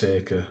and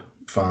Undertaker,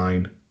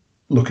 fine.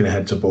 Looking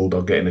ahead to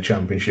Bulldog getting a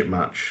championship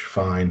match,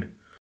 fine.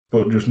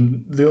 But just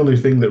the only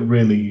thing that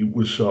really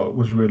was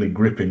really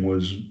gripping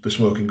was the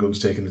Smoking Guns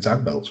taking the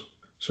tag belts.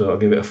 So I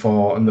gave it a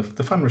 4, and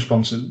the fan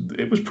response,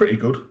 it was pretty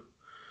good.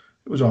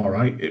 It was all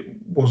right.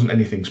 It wasn't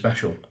anything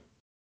special.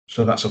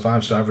 So that's a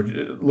 5. So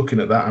looking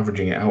at that,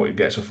 averaging it out, it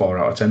gets a 4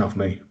 out of 10 off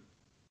me.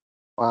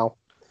 Wow.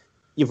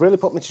 You've really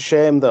put me to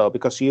shame, though,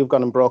 because you've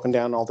gone and broken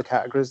down all the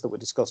categories that we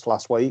discussed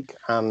last week,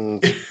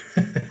 and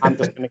I'm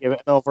just going to give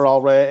it an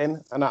overall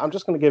rating, and I'm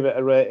just going to give it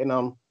a rating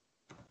on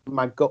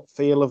my gut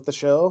feel of the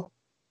show,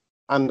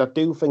 and I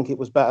do think it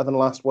was better than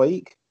last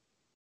week,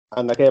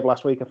 and I gave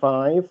last week a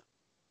 5,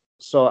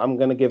 so I'm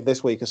going to give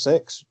this week a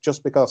 6,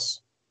 just because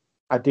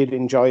I did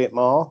enjoy it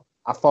more.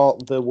 I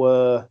thought there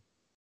were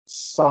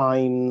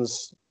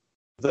signs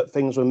that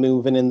things were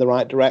moving in the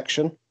right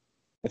direction,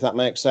 if that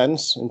makes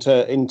sense,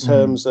 in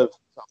terms of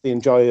the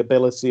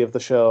enjoyability of the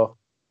show.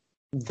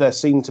 There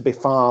seemed to be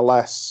far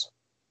less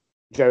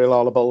Jerry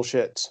Lawler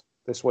bullshit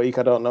this week.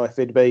 I don't know if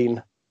he'd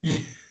been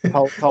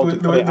told to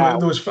put it out.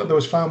 There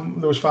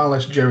was far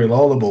less Jerry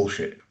Lawler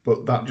bullshit,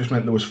 but that just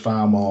meant there was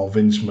far more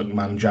Vince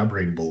McMahon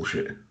jabbering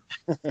bullshit.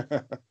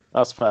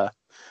 That's fair.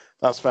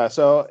 That's fair.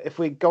 So if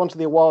we go on to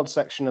the awards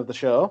section of the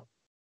show,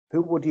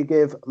 who would you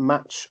give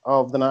match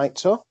of the night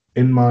to?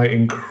 In my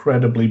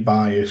incredibly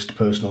biased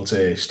personal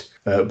taste,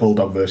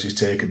 Bulldog versus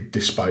Taker,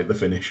 despite the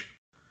finish.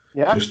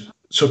 Yeah. Just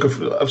sucker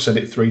for, I've said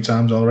it 3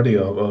 times already,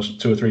 or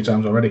 2 or 3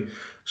 times already.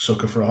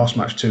 Sucker for a hoss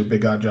match, 2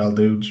 big agile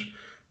dudes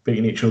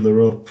beating each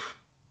other up.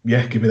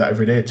 Yeah, give me that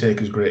every day.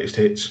 Taker's greatest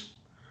hits.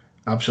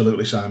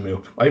 Absolutely sign me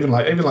up. I even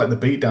like the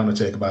beatdown of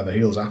Taker by the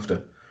heels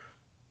after.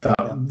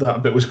 That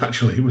bit was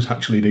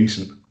actually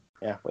decent.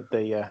 Yeah, with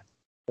the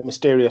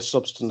mysterious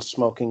substance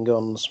Smoking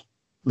Guns.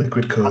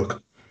 Liquid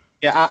Coke.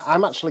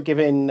 I'm actually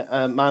giving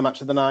my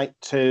match of the night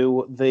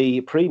to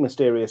the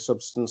pre-mysterious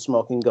substance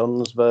Smoking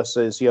Guns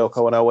versus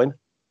Yoko and Owen.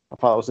 I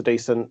thought it was a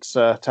decent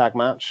tag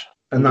match.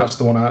 And that's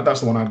the one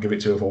I'd give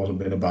it to if I wasn't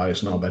being a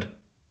biased knobhead.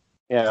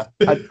 Yeah,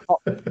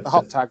 the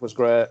hot tag was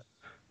great.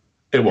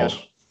 It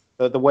was.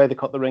 Yeah. The way they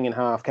cut the ring in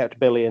half kept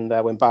Billy in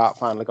there. When Bart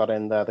finally got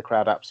in there, the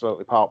crowd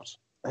absolutely popped.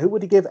 Who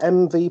would you give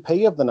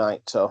MVP of the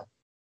night to?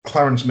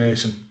 Clarence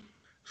Mason,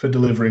 for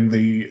delivering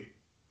the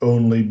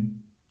only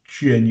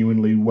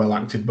genuinely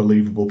well-acted,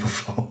 believable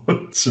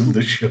performance of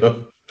the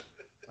show.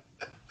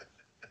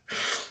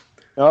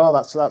 Oh,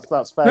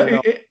 that's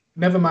fair.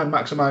 Never mind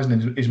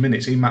maximising his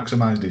minutes, he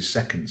maximised his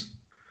seconds.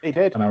 He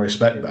did. And I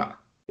respect that.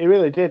 He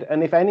really did.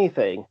 And if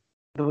anything,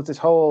 there was this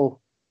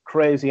whole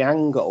crazy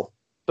angle,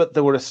 but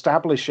they were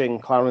establishing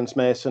Clarence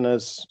Mason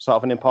as sort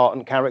of an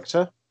important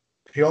character.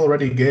 He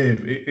already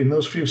gave, in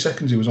those few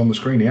seconds he was on the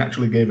screen, he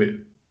actually gave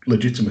it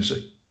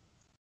legitimacy.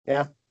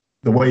 Yeah.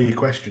 The way he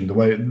questioned, the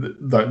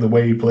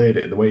way he played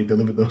it, the way he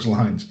delivered those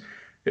lines,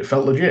 it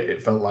felt legit.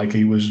 It felt like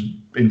he was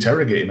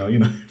interrogating, or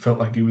it felt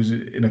like he was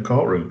in a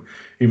courtroom,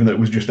 even though it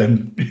was just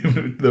them.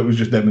 That was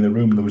just them in the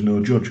room, and there was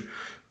no judge.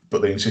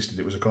 But they insisted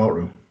it was a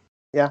courtroom.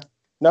 Yeah,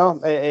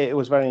 no, it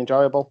was very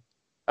enjoyable.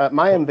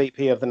 My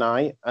MVP of the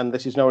night, and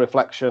this is no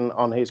reflection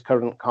on his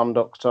current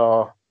conduct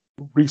or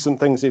recent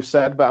things he's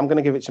said, but I'm going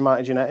to give it to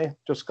Marty Jannetty,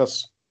 just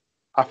because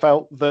I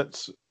felt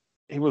that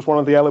he was one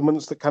of the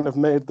elements that kind of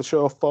made the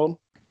show fun.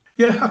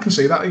 Yeah, I can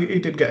see that. He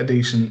did get a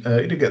decent.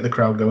 He did get the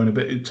crowd going a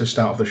bit to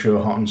start off the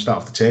show hot and start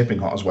off the taping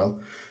hot as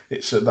well.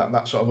 It's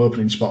that sort of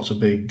opening spot's a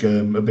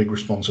big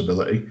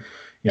responsibility.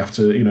 You have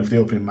to, if the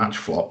opening match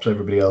flops,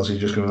 everybody else is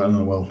just going,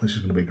 oh well, this is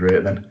going to be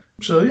great then.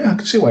 So yeah, I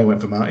can see why he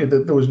went for Marty.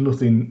 There was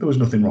nothing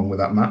wrong with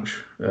that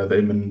match that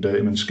him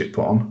and Skip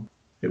put on.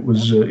 It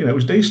was it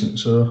was decent.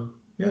 So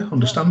yeah,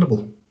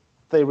 understandable.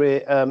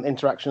 The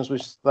interactions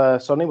with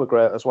Sonny were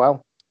great as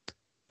well.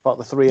 Thought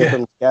the three of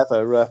them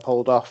together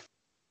pulled off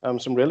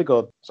some really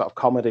good sort of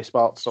comedy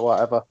spots or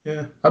whatever.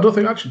 Yeah, I don't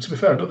think actually, to be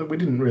fair, I don't think we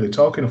didn't really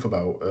talk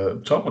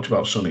much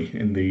about Sonny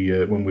in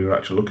the when we were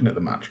actually looking at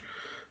the match.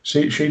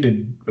 She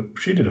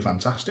did a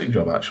fantastic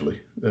job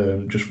actually.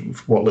 Just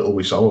what little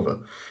we saw of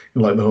her,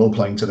 like the whole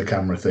playing to the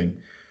camera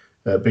thing,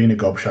 being a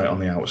gobshite on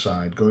the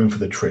outside, going for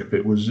the trip.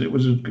 It was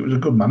a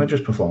good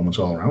manager's performance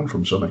all around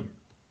from Sonny.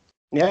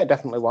 Yeah, it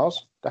definitely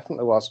was.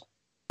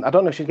 I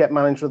don't know if she'd get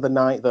manager of the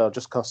night, though,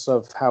 just because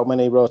of how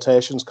many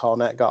rotations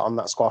Cornette got on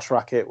that squash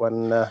racket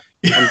when...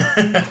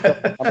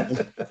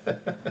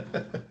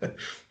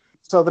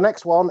 So the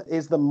next one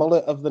is the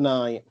mullet of the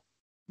night.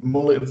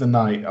 Mullet of the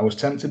night. I was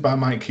tempted by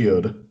Mike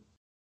Chioda.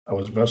 I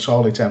was very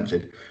sorely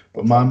tempted.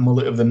 But my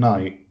mullet of the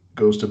night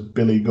goes to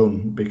Billy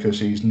Gunn because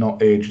he's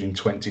not aged in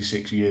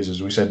 26 years,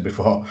 as we said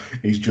before.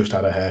 He's just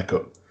had a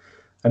haircut.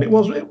 And it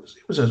was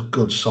a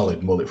good,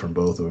 solid mullet from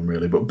both of them,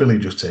 really. But Billy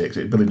just takes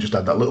it. Billy just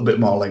had that little bit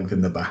more length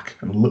in the back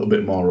and a little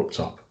bit more up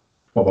top.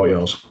 What about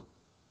yours?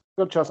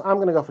 Good choice. I'm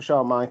going to go for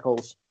Shawn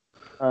Michaels.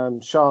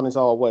 Shawn is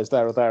always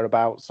there or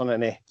thereabouts on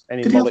any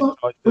mullet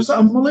choices. Was that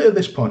a mullet at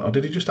this point, or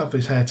did he just have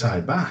his hair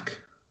tied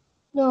back?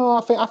 No,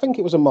 I think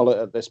it was a mullet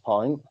at this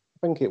point.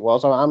 I think it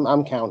was.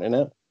 I'm counting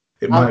it.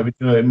 It might be.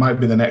 It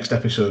might be the next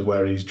episode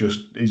where he's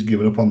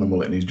given up on the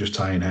mullet and he's just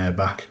tying hair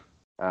back.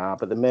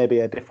 But there may be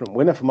a different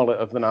winner for mullet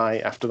of the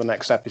night after the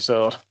next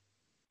episode.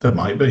 There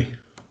might be.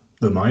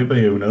 Who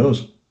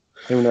knows?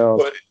 Who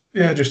knows? But,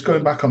 yeah, just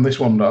going back on this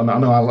one. I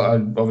know I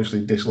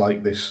obviously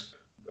dislike this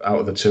out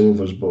of the two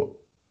of us, but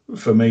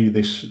for me,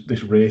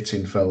 this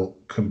rating felt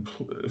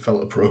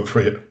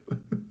appropriate.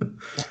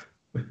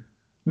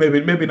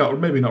 maybe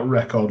not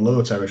record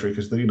low territory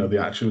because the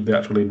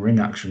actual in-ring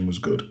action was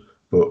good,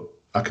 but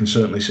I can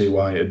certainly see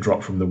why it had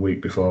dropped from the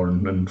week before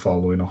and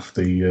following off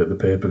the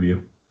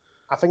pay-per-view.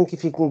 I think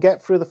if you can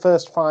get through the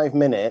first 5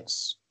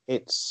 minutes,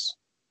 it's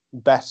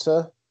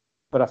better.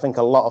 But I think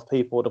a lot of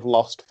people would have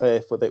lost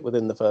faith with it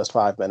within the first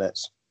 5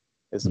 minutes,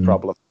 is the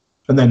problem.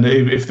 And then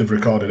if they've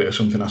recorded it or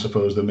something, I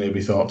suppose they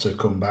maybe thought to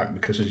come back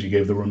because, as you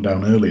gave the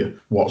rundown earlier,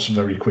 Watts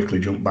very quickly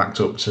jumped back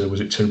up to,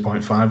 was it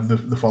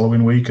 2.5 the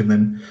following week and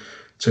then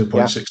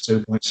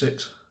 2.6,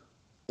 2.6?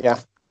 Yeah.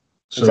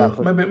 So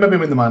exactly. maybe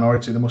I'm in the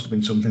minority. There must have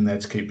been something there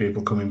to keep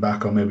people coming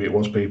back, or maybe it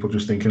was people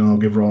just thinking, "Oh,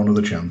 give Raw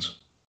another chance."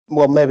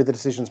 Well, maybe the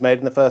decision's made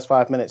in the first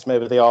 5 minutes.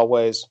 Maybe they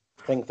always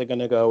think they're going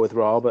to go with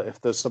Raw, but if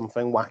there's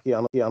something wacky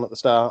on at the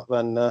start,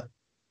 then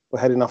we're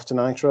heading off to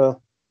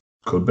Nitro.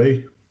 Could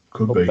be.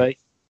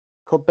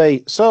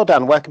 So,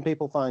 Dan, where can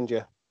people find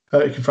you?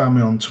 You can find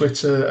me on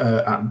Twitter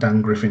at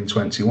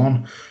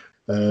DanGriffin21,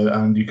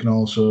 and you can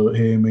also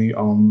hear me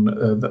on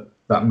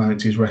that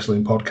 90s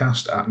Wrestling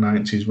podcast at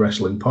 90s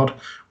Wrestling Pod,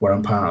 where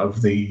I'm part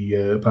of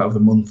the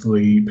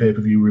monthly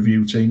pay-per-view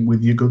review team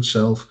with your good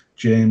self,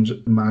 James,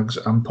 Mags,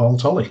 and Paul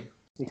Tolley.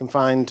 You can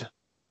find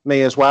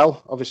me as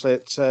well, obviously,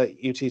 at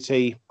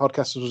UTT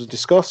Podcast, as was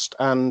discussed,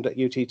 and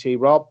UTT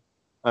Rob.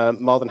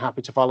 More than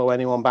happy to follow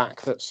anyone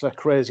back that's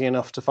crazy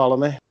enough to follow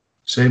me.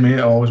 Same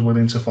here, always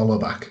willing to follow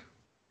back.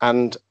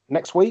 And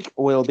next week,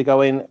 we'll be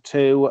going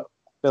to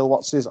Bill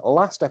Watts'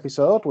 last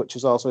episode, which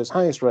is also his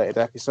highest rated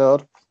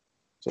episode.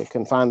 So you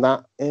can find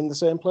that in the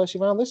same place you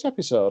found this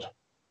episode.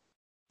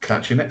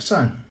 Catch you next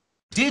time.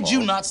 Did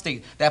you not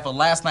state that for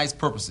last night's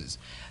purposes,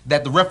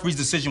 that the referee's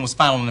decision was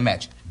final in the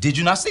match? Did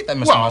you not state that,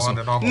 Mr. Monsoon?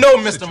 No,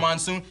 Mr.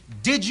 Monsoon.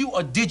 Did you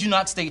or did you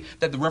not state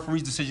that the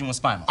referee's decision was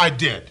final? I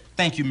did.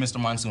 Thank you, Mr.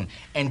 Monsoon.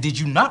 And did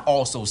you not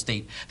also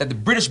state that the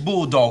British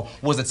Bulldog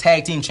was a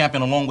tag team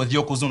champion along with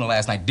Yokozuna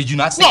last night? Did you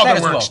not state that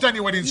as well? Well, there were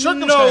extenuating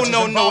circumstances.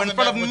 No. In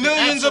front of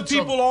millions of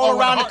people all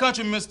around the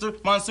country,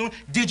 Mr. Monsoon.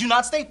 Did you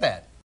not state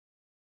that?